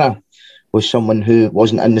Kamara was someone who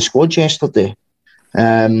wasn't in the squad yesterday.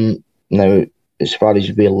 Now, as far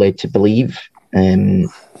as we're led to believe,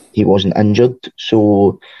 he wasn't injured.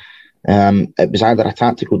 So it was either a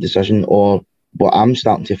tactical decision, or what I'm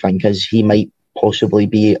starting to think is he might possibly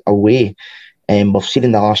be away. We've seen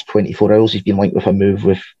in the last 24 hours he's been linked with a move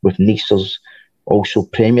with Nice. There's also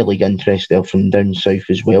Premier League interest there from down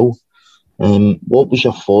south as well. What was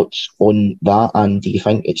your thoughts on that, and do you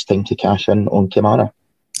think it's time to cash in on Kamara?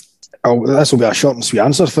 Oh, this will be a short and sweet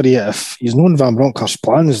answer for you. If he's known Van Bronckhorst's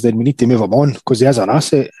plans, then we need to move him on, because he is an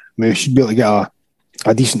asset. We should be able to get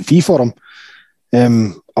a decent fee for him.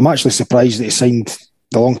 I'm actually surprised that he signed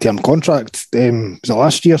the long-term contract. Was it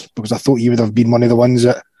last year? Because I thought he would have been one of the ones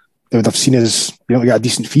that they would have seen as being able to get a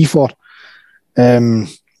decent fee for. The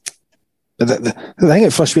thing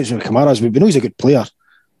that frustrates me with Kamara is we know he's a good player,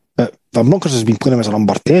 but Van Bronckhorst has been playing him as a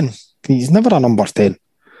number 10. He's never a number 10.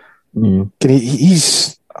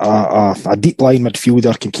 He's a deep line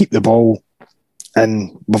midfielder, can keep the ball,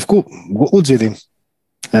 and we've got loads of them.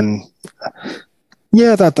 And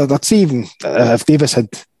yeah, I'd say even if Davis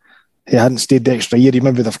hadn't stayed the extra year,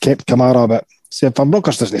 maybe they've kept Kamara. But say if Van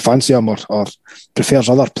Bronckhorst doesn't fancy him or prefers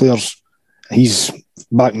other players, he's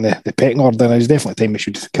back in the pecking order, and it's definitely time we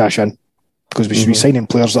should cash in, because we should be signing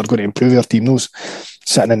players that are going to improve our team, those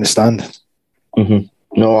sitting in the stand.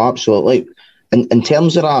 No, absolutely. In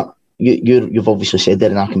terms of that, you've obviously said there,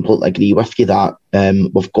 and I completely agree with you that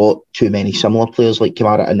we've got too many similar players like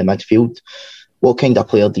Kamara in the midfield. What kind of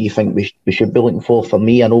player do you think we should be looking for? For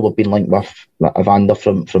me, I know we've been linked with Evander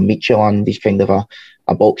from Midtjylland. He's kind of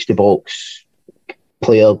a box-to-box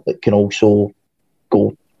player that can also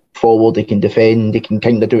go forward, he can defend, he can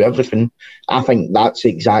kind of do everything. I think that's the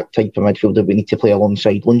exact type of midfielder we need to play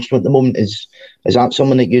alongside Lundstram at the moment. Is that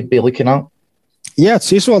someone that you'd be looking at? Yeah, I'd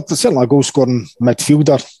say so. It's certainly a goal-scoring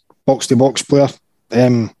midfielder, box-to-box player.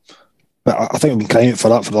 But I think we've been crying out for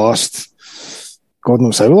that for the last God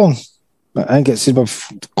knows how long. I think we've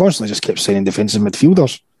constantly just kept signing defensive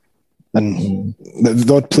midfielders. And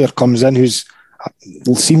the odd player comes in who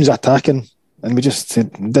seems attacking, and we just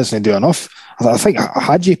doesn't do enough. I think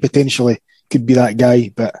Hadji potentially could be that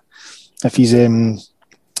guy, but if he's it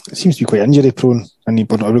seems to be quite injury prone, and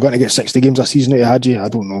are we going to get 60 games a season out of Hadji? I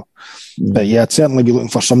don't know. But yeah, I'd certainly be looking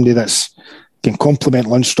for somebody that can complement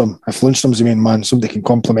Lundstram. If Lundstram's the main man, somebody can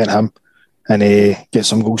complement him and get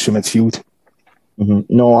some goals from midfield.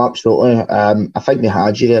 No, absolutely. I think the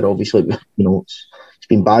Hadji there, obviously, it's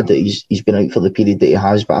been bad that he's been out for the period that he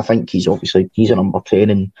has, but I think he's a number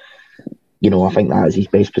 10, and I think that is his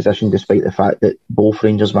best position, despite the fact that both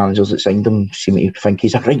Rangers managers that signed him seem to think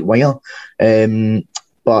he's a right winger.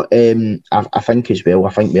 But I think as well,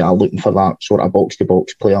 I think we are looking for that sort of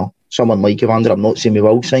box-to-box player. Someone like Evander, I'm not saying we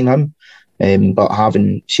will sign him, but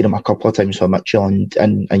having seen him a couple of times for Midtjylland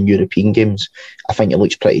in European games, I think it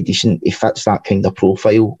looks pretty decent. He fits that kind of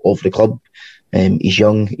profile of the club. He's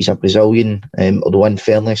young, he's a Brazilian, although in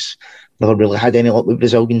fairness, never really had any luck with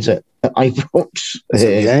Brazilians at Ibrox.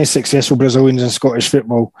 Any successful Brazilians in Scottish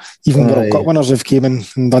football, even World Cup winners have came in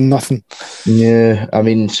and done nothing. Yeah, I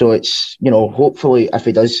mean, so it's, hopefully if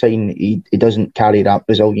he does sign, he doesn't carry that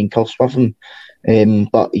Brazilian curse with him.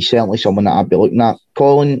 But he's certainly someone that I'd be looking at.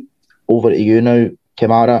 Colin, over to you now.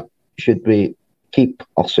 Kamara, should we keep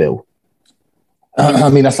or sell? I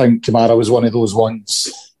mean, I think Kamara was one of those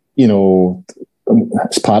ones,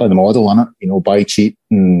 it's part of the model, isn't it? Buy cheap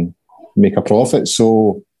and make a profit.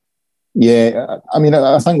 So, yeah, I mean,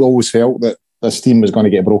 I think we always felt that this team was going to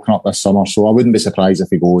get broken up this summer, so I wouldn't be surprised if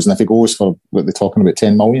he goes. And if he goes for, what they're talking about,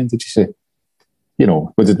 10 million, did you say?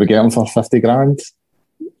 What did we get him for? 50 grand?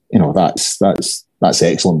 That's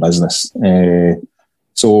excellent business.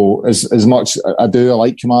 So as much I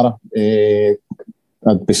like Kamara,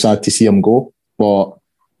 I'd be sad to see him go. But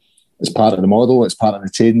It's part of the model. It's part of the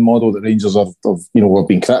trading model that Rangers have we've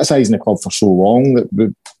been criticising the club for so long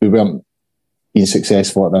that we weren't being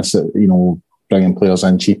successful at this, bringing players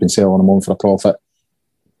in cheap and selling them on for a profit.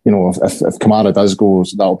 If Kamara does go,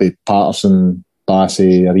 that'll be Patterson,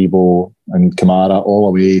 Bassey, Aribo and Kamara all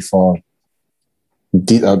away for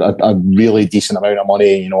a really decent amount of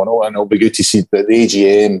money, and it'll be good to see that the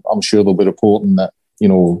AGM, I'm sure they'll be reporting that,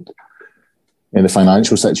 the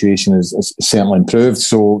financial situation is certainly improved.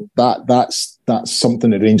 So that's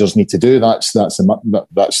something that Rangers need to do. That's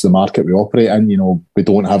the market we operate in. We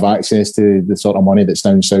don't have access to the sort of money that's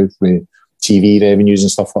down south with TV revenues and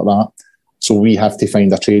stuff like that. So we have to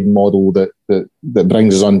find a trading model that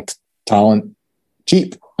brings us on talent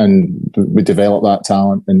cheap, and we develop that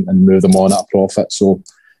talent and move them on at a profit. So,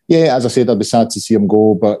 yeah, as I said, I'd be sad to see him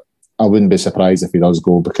go, but I wouldn't be surprised if he does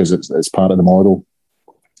go because it's part of the model.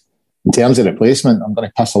 In terms of replacement, I'm going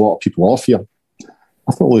to piss a lot of people off here.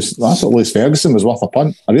 I thought Lewis Ferguson was worth a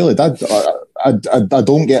punt. I really did. I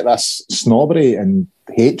don't get this snobbery and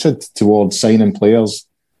hatred towards signing players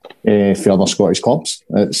for other Scottish clubs.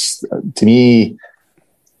 It's, to me,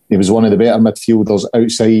 he was one of the better midfielders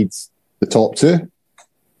outside the top two.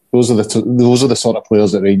 Those are the sort of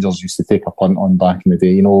players that Rangers used to take a punt on back in the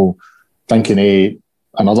day. Thinking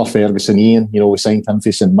another Ferguson, Ian. We signed him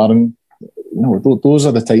for St Mirren. Those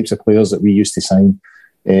are the types of players that we used to sign.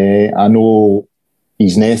 I know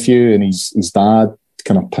his nephew and his dad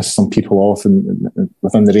kind of pissed some people off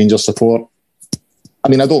within the Rangers support. I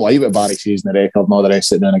mean, I don't like what Barry says in the record and all the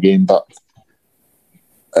rest of it now and again, but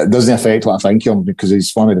it doesn't affect what I think of him because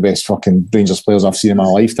he's one of the best fucking Rangers players I've seen in my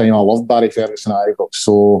lifetime. I loved Barry Ferguson at Ibrox,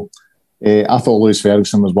 so I thought Lewis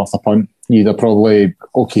Ferguson was worth a punt. You're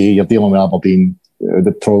dealing with Aberdeen, it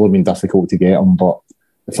would probably been difficult to get him, but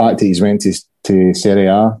the fact that he's went to Serie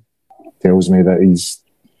A tells me that he's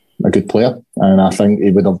a good player, and I think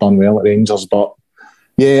he would have done well at Rangers. But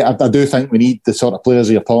yeah, I do think we need the sort of players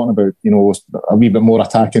that you're talking about, a wee bit more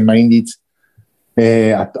attacking minded.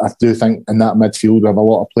 I do think in that midfield we have a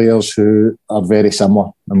lot of players who are very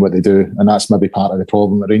similar in what they do, and that's maybe part of the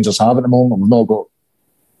problem that Rangers have at the moment. We've not got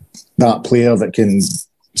that player that can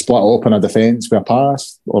split open a defence with a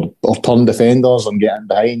pass or turn defenders and get in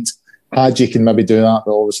behind. Hadji can maybe do that,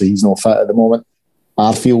 but obviously he's not fit at the moment.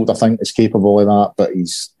 Arfield, I think, is capable of that, but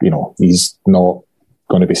he's not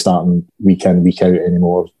going to be starting week in, week out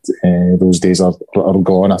anymore. Those days are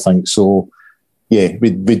gone, I think. So, yeah, we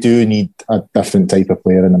do need a different type of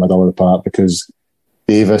player in the middle of the park because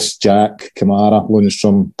Davis, Jack, Kamara,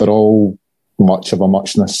 Lundstrom, they're all much of a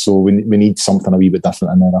muchness. So we need something a wee bit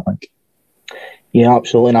different in there, I think. Yeah,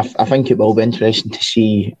 absolutely. And I think it will be interesting to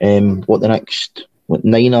see what the next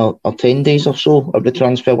 9 or 10 days or so of the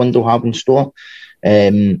transfer window have in store,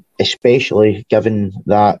 especially given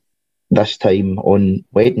that this time on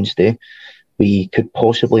Wednesday we could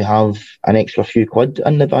possibly have an extra few quid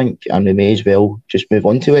in the bank and we may as well just move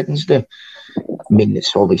on to Wednesday. I mean,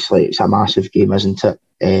 it's a massive game, isn't it?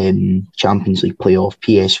 Champions League playoff,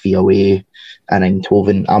 PSV away in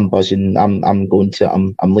Eindhoven. I'm buzzing.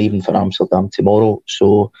 I'm leaving for Amsterdam tomorrow,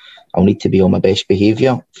 so I'll need to be on my best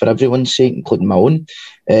behaviour for everyone's sake, including my own.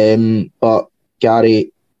 But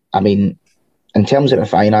Gary, I mean, in terms of the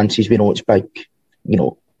finances, we know it's big.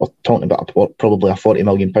 We're talking about probably a £40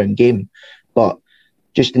 million game, but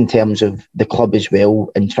just in terms of the club as well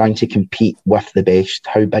and trying to compete with the best,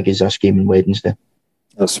 how big is this game on Wednesday?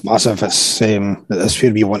 It's massive. It's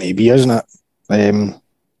where we want to be, isn't it?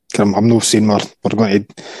 I'm not saying we're going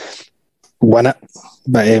to win it,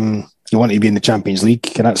 but you want to be in the Champions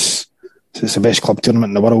League, and it's the best club tournament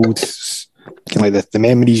in the world. It's kind of like the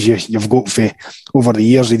memories you've got for over the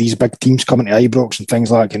years of these big teams coming to Ibrox and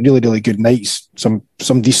things like that, and really, really good nights. Some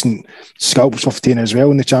decent scalps we've taken as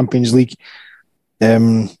well in the Champions League.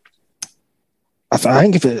 I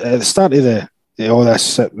think if at the start of all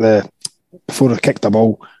this, before we kicked the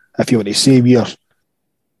ball, if you were to say we're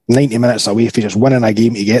 90 minutes away from just winning a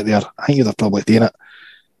game to get there, I think you'd have probably taken it.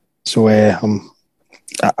 So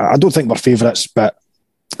I don't think we're favourites, but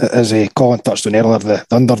as Colin touched on earlier, the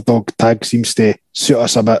underdog tag seems to suit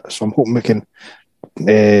us a bit, so I'm hoping we can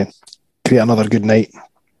create another good night.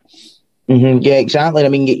 Mm-hmm. Yeah, exactly. I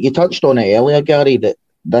mean, you touched on it earlier, Gary, that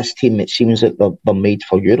this team, it seems that they're made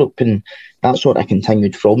for Europe, and that sort of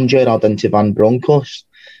continued from Gerrard into Van Bronckhorst.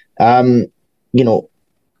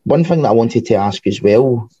 One thing that I wanted to ask as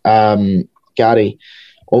well, Gary,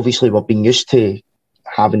 obviously we've been used to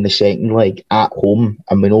having the second leg at home,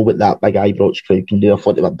 and we know what that big Ibrox crowd can do. I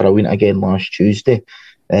thought they were brilliant again last Tuesday,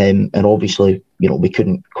 and obviously, we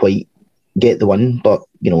couldn't quite get the win, but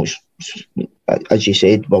as you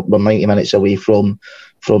said, we're 90 minutes away from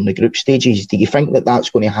from the group stages. Do you think that that's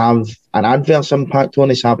going to have an adverse impact on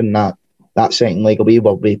us having that second leg away?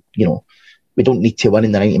 Well, we don't need to win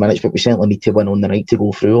in the 90 minutes, but we certainly need to win on the night to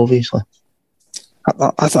go through, obviously.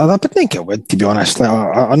 I think it would, to be honest. Like,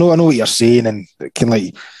 I know what you're saying, and when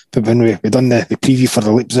we done the preview for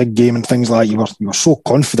the Leipzig game and things like that, you were so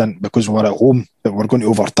confident because we were at home that we're going to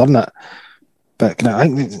overturn it. But I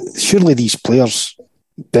think surely these players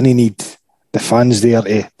didn't need the fans there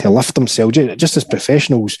to lift themselves. Just as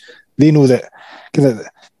professionals, they know that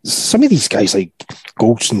some of these guys like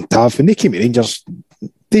Goltz and Tav, when they came to Rangers,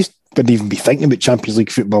 they wouldn't even be thinking about Champions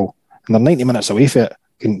League football, and they're 90 minutes away from it.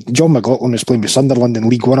 And John McLaughlin was playing with Sunderland in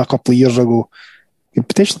League One a couple of years ago. He could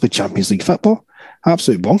potentially play Champions League football.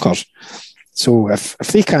 Absolute bonkers. So if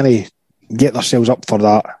they can't get themselves up for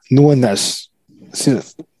that, knowing that it's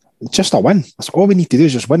just a win, that's all we need to do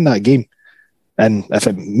is just win that game. And if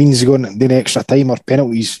it means going in extra time or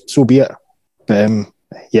penalties, so be it. But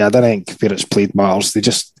I don't think where it's played matters. They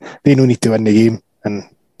don't need to win the game. And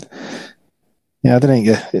I don't think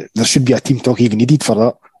there should be a team talk even needed for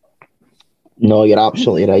that. No, you're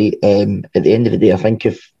absolutely right. At the end of the day, I think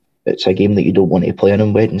if it's a game that you don't want to play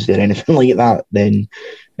on Wednesday or anything like that, then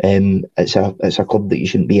it's a club that you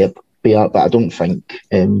shouldn't be at. But I don't think,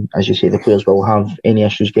 as you say, the players will have any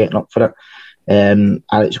issues getting up for it. And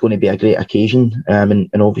it's going to be a great occasion. And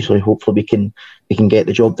obviously, hopefully, we can get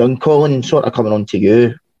the job done. Colin, sort of coming on to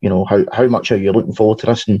you, how much are you looking forward to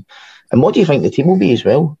this, and what do you think the team will be as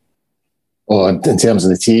well? Well, in terms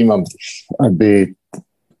of the team, I'd be,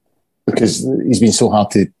 because he's been so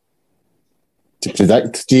hard to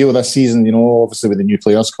predict Gio this season, obviously with the new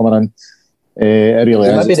players coming in. It really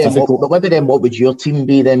is. Maybe then what would your team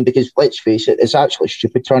be then? Because let's face it, it's actually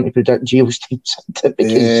stupid trying to predict Gio's team.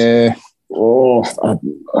 I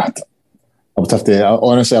would have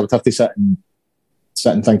to sit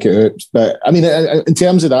and think it out. But I mean, in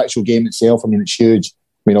terms of the actual game itself, I mean, it's huge.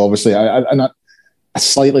 I mean, obviously, I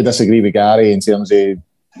slightly disagree with Gary in terms of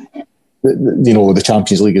the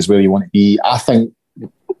Champions League is where you want to be. I think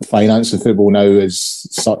finance of football now is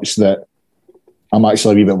such that I'm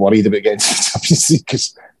actually a wee bit worried about getting to the Champions League,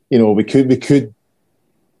 because we could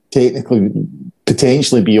technically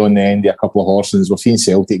potentially be on the end of a couple of horses. We've seen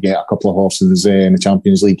Celtic get a couple of horses in the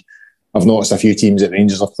Champions League. I've noticed a few teams that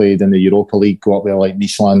Rangers have played in the Europa League go up there like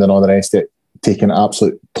Michelin and all the rest of it, taking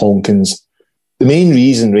absolute tonkins. The main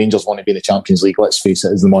reason Rangers want to be in the Champions League, let's face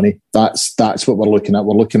it, is the money. That's what we're looking at.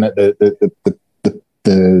 We're looking at the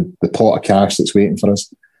pot of cash that's waiting for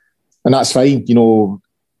us. And that's fine, given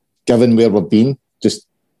where we've been just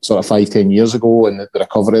sort of 5-10 years ago and the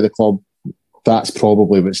recovery of the club. That's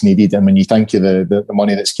probably what's needed. And when you think of the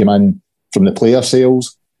money that's come in from the player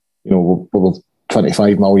sales, we've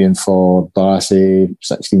 25 million for Darcy,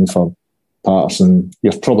 16 for Patterson.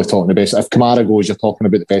 You're probably talking the best. If Kamara goes, you're talking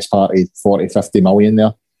about the best part of 40-50 million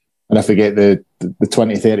there. And if we get the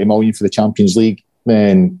 20-30 million for the Champions League,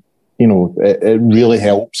 then it really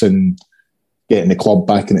helps in getting the club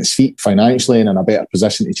back on its feet financially and in a better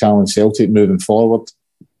position to challenge Celtic moving forward.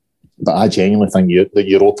 But I genuinely think the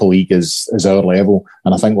Europa League is our level,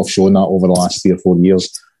 and I think we've shown that over the last 3 or 4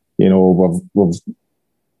 years.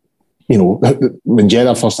 When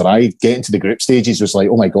Gerrard first arrived, getting to the group stages was like,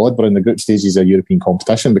 oh my God, we're in the group stages of European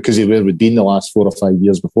competition, because of where we'd been the last 4 or 5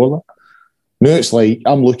 years before that. Now it's like,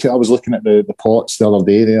 I was looking at the pots the other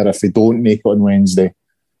day there. If we don't make it on Wednesday,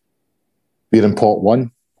 we're in pot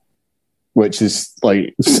 1, which is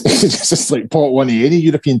like, it's just like pot 1 of any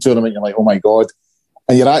European tournament. You're like, oh my God.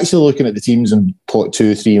 And you're actually looking at the teams in pot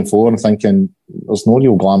 2, 3 and 4 and thinking there's no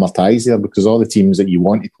real glamour ties there, because all the teams that you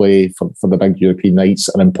want to play for the big European nights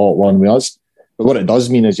are in pot 1 with us. But what it does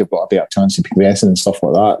mean is you've got a better chance of progressing and stuff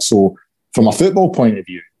like that. So from a football point of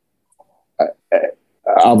view,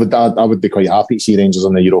 I would be quite happy to see Rangers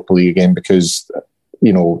in the Europa League again, because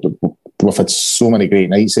we've had so many great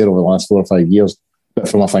nights there over the last 4 or 5 years. But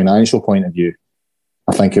from a financial point of view,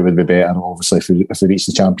 I think it would be better, obviously, if we reach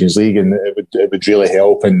the Champions League, and it would really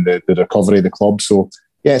help in the recovery of the club. So,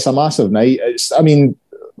 yeah, it's a massive night.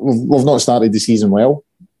 We've not started the season well.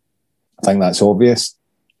 I think that's obvious.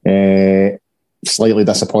 Slightly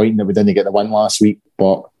disappointing that we didn't get the win last week,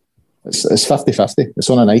 but it's 50-50. It's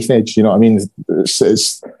on a knife edge, you know what I mean? That's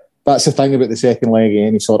the thing about the second leg of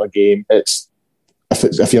any sort of game.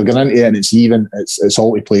 If you're going into it and it's even, it's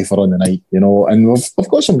all to play for on the night, And we've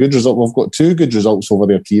got some good results. We've got 2 good results over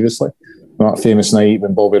there previously. That famous night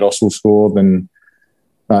when Bobby Russell scored, and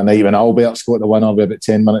that night when Albert scored the winner with about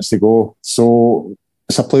 10 minutes to go. So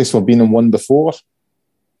it's a place we've been and won before.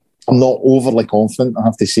 I'm not overly confident, I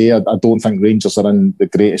have to say. I don't think Rangers are in the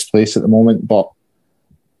greatest place at the moment. But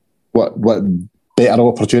what better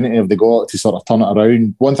opportunity have they got to sort of turn it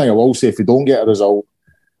around. One thing I will say, if we don't get a result,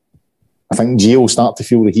 I think Gio will start to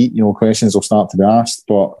feel the heat. Questions will start to be asked,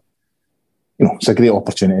 but it's a great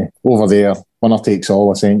opportunity over there. Winner takes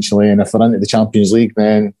all, essentially. And if they're into the Champions League,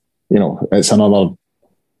 then it's another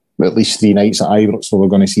at least 3 nights at Ibrox where we're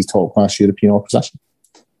going to see top class European opposition.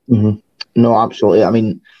 Mm-hmm. No, absolutely. I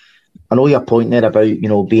mean, I know your point there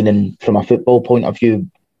about being in, from a football point of view,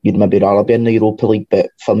 you'd maybe rather be in the Europa League,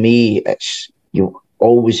 but for me, it's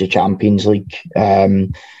always the Champions League.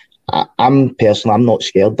 I'm not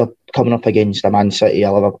scared of coming up against a Man City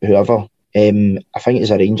or whoever. I think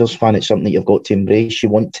as a Rangers fan, it's something that you've got to embrace. You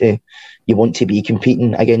want to be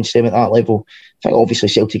competing against them at that level. I think obviously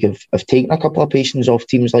Celtic have taken a couple of patients off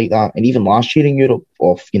teams like that, and even last year in Europe,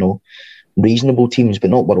 off reasonable teams, but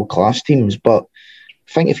not world class teams. But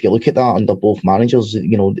I think if you look at that under both managers,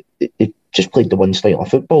 they just played the one style of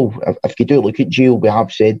football. If you do look at Gio, we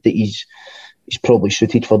have said that he's probably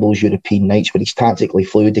suited for those European nights where he's tactically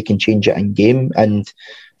fluid, he can change it in game. And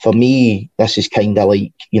for me, this is kind of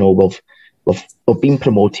like, we've been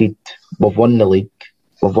promoted, we've won the league,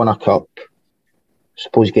 we've won a cup,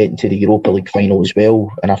 suppose getting to the Europa League final as well.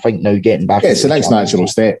 And I think now getting back... Yeah, it's the next natural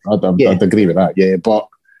step. I'd agree with that, yeah. But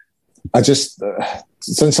I just,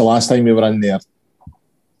 since the last time we were in there,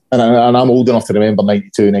 and I'm old enough to remember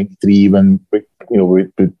 92, 93 when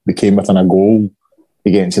we came within a goal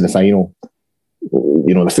to get into the final.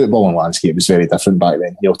 The footballing landscape was very different back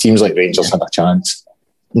then. Teams like Rangers had a chance.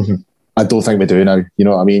 Mm-hmm. I don't think we do now.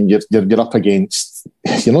 You're up against.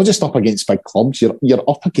 You're not just up against big clubs. You're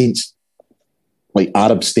up against like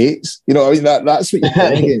Arab states. That's what you're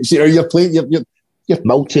playing against. You're playing. You're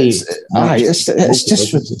multi. It's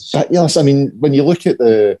just ridiculous. I mean, when you look at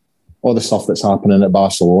all the stuff that's happening at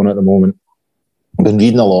Barcelona at the moment, I've been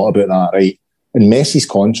reading a lot about that. Right, and Messi's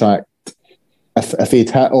contract. If he'd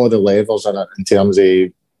hit all the levers in it in terms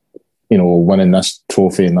of, winning this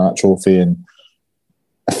trophy and that trophy, and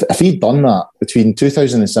if he'd done that between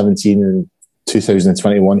 2017 and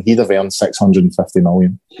 2021, he'd have earned 650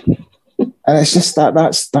 million. And it's just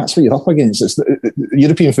that's what you're up against.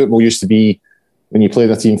 European football used to be, when you played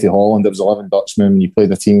a team for Holland, it was 11 Dutchmen. When you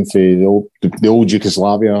played a team for the old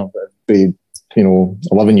Yugoslavia, it'd be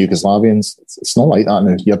 11 Yugoslavians. It's not like that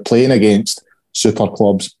now. You're playing against super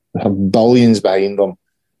clubs that have billions behind them.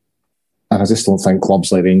 And I just don't think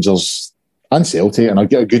clubs like Rangers and Celtic, and I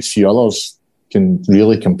get a good few others, can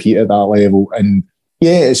really compete at that level. And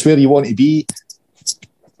yeah, it's where you want to be.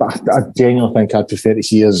 But I genuinely think I'd prefer to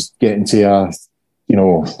see us getting to a,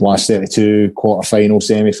 last 32, quarter final,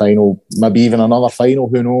 semi final, maybe even another final,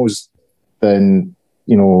 who knows, than,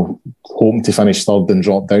 hoping to finish third and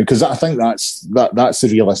drop down. Because I think that's the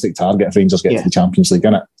realistic target if Rangers get to the Champions League,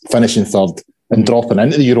 isn't it? Finishing third and dropping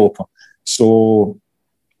into the Europa. So,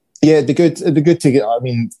 yeah, it'd be good to get. I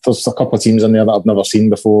mean, there's a couple of teams in there that I've never seen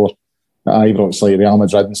before at Ibrox, like Real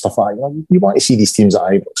Madrid and stuff like that. You want to see these teams at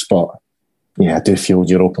Ibrox, but yeah, I do feel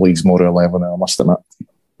Europa League's more relevant, I must admit.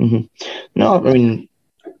 Mm-hmm. No, I mean,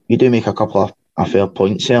 you do make a couple of fair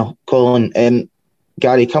points there, Colin.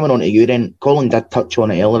 Gary, coming on to you then, Colin did touch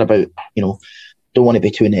on it earlier about, don't want to be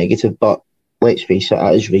too negative, but let's face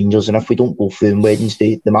it is Rangers, and if we don't go through on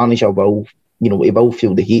Wednesday, the manager will, he will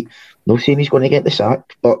feel the heat. No saying he's going to get the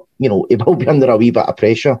sack, but, he will be under a wee bit of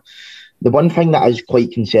pressure. The one thing that is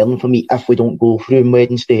quite concerning for me, if we don't go through on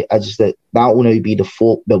Wednesday, is that will now be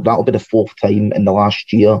that'll be the fourth time in the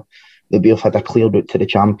last year that we've had a clear route to the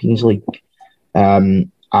Champions League.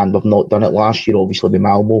 And we've not done it last year, obviously, with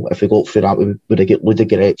Malmo. If we got through that, we would have got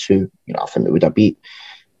Ludogorets, who, I think we would have beat.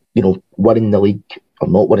 Winning the league, or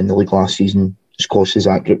not winning the league last season, just cost us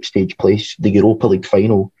that group stage place. The Europa League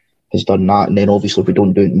final has done that. And then, obviously, if we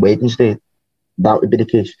don't do it on Wednesday, that would be the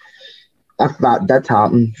case. If that did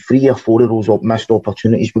happen, 3 or 4 of those missed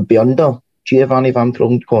opportunities would be under Giovanni Van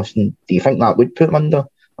Bronckhorst. And do you think that would put him under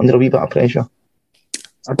a wee bit of pressure?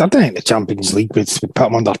 I don't think the Champions League would put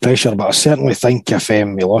him under pressure, but I certainly think if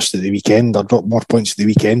we lost at the weekend or dropped more points at the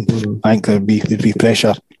weekend, I think there'd be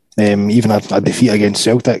pressure. Even a defeat against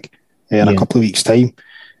Celtic in a couple of weeks' time,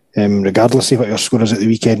 regardless of what your score is at the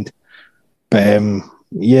weekend. But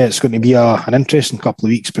it's going to be an interesting couple of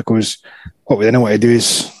weeks, because what we then want to do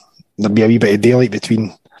is there'll be a wee bit of daylight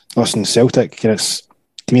between us and Celtic. And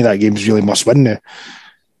to me, that game's really must win now.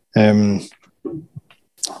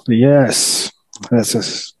 But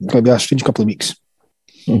it's going to be a strange couple of weeks.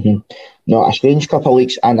 Mm-hmm. No, a strange couple of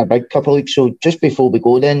weeks and a big couple of weeks. So just before we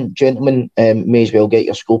go then, gentlemen, may as well get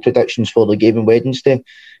your score predictions for the game on Wednesday.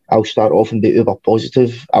 I'll start off and be uber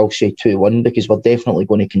positive. I'll say 2-1, because we're definitely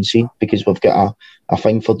going to concede, because we've got a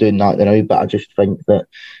thing for doing that now. But I just think that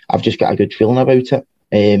I've just got a good feeling about it.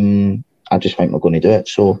 I just think we're going to do it.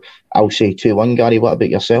 So I'll say 2-1, Gary. What about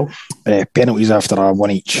yourself? Penalties after a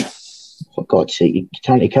one each. For God's sake, you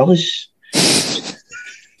can't kill us.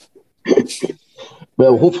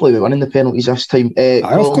 Well, hopefully we win in the penalties this time. Of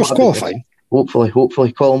course, qualifying.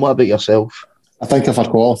 Hopefully. Colin, what about yourself? I think if we're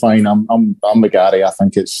qualifying, I'm with Gary. I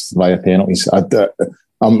think it's via penalties.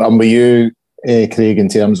 I'm with you, Craig, in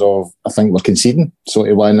terms of I think we're conceding. So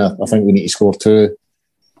to win, I think we need to score 2.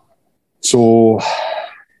 So,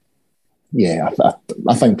 yeah,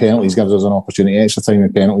 I think penalties gives us an opportunity, extra time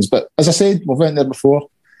in penalties. But as I said, we've went there before.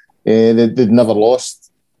 They'd never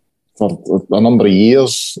lost for a number of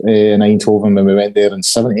years in Eindhoven when we went there in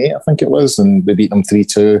 78, I think it was, and we beat them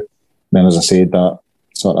 3-2. Then, as I said, that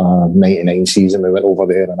sort of 99 season, we went over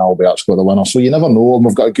there and Albert's got the winner. So you never know. And we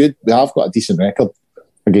have got a decent record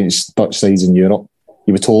against Dutch sides in Europe.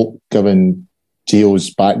 You would hope, given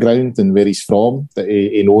Gio's background and where he's from, that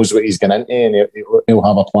he knows what he's going into and he'll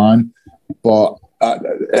have a plan. But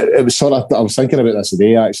it was sort of, I was thinking about this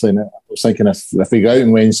today actually, and I was thinking if we go out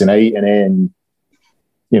on Wednesday night and then,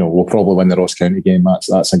 we'll probably win the Ross County game,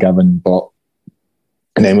 that's a given.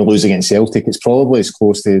 And then we lose against Celtic, it's probably as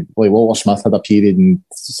close to, like Walter Smith had a period in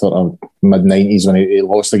sort of mid-90s when he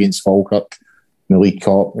lost against Falkirk in the League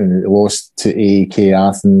Cup, and he lost to AEK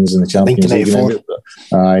Athens in the Champions League.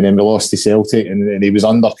 And then we lost to Celtic, and he was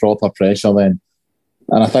under proper pressure then.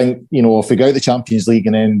 And I think, if we go out the Champions League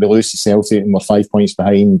and then we lose to Celtic and we're 5 points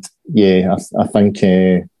behind, I think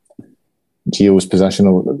Gio's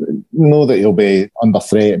position will know that he'll be under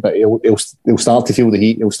threat, but he'll start to feel the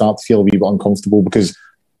heat. He'll start to feel a wee bit uncomfortable because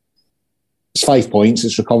it's 5 points,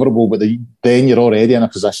 it's recoverable, but then you're already in a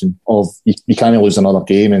position of you can't lose another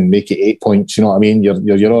game and make it 8 points. You know what I mean?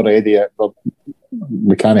 You're already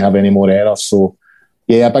we can't have any more errors. So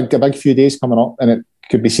a big few days coming up, and it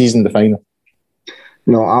could be season defining.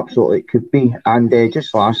 No, absolutely, it could be. And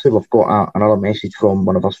just lastly, we've got another message from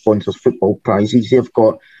one of our sponsors, Football Prizes. They've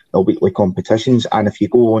got their weekly competitions, and if you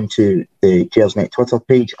go on to the Gersnet Twitter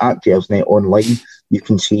page at Gersnet Online, you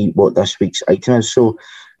can see what this week's item is. So,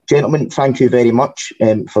 gentlemen, thank you very much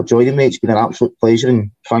for joining me. It's been an absolute pleasure, and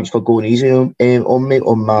thanks for going easy on me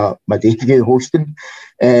on my debut hosting.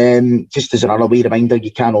 Just as another wee reminder,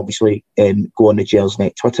 you can obviously go on the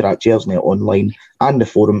Gersnet Twitter at Gersnet Online and the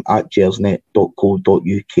forum at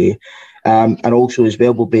gersnet.co.uk. And also as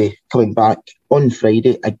well, we'll be coming back on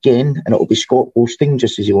Friday again, and it'll be Scott hosting,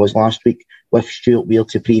 just as he was last week, with Stuart Weir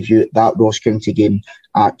to preview that Ross County game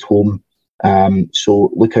at home.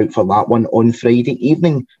 So look out for that one on Friday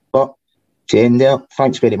evening. But to end there,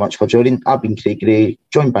 thanks very much for joining. I've been Craig Gray,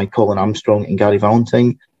 joined by Colin Armstrong and Gary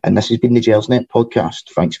Valentine, and this has been the Gersnet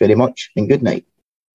podcast. Thanks very much and good night.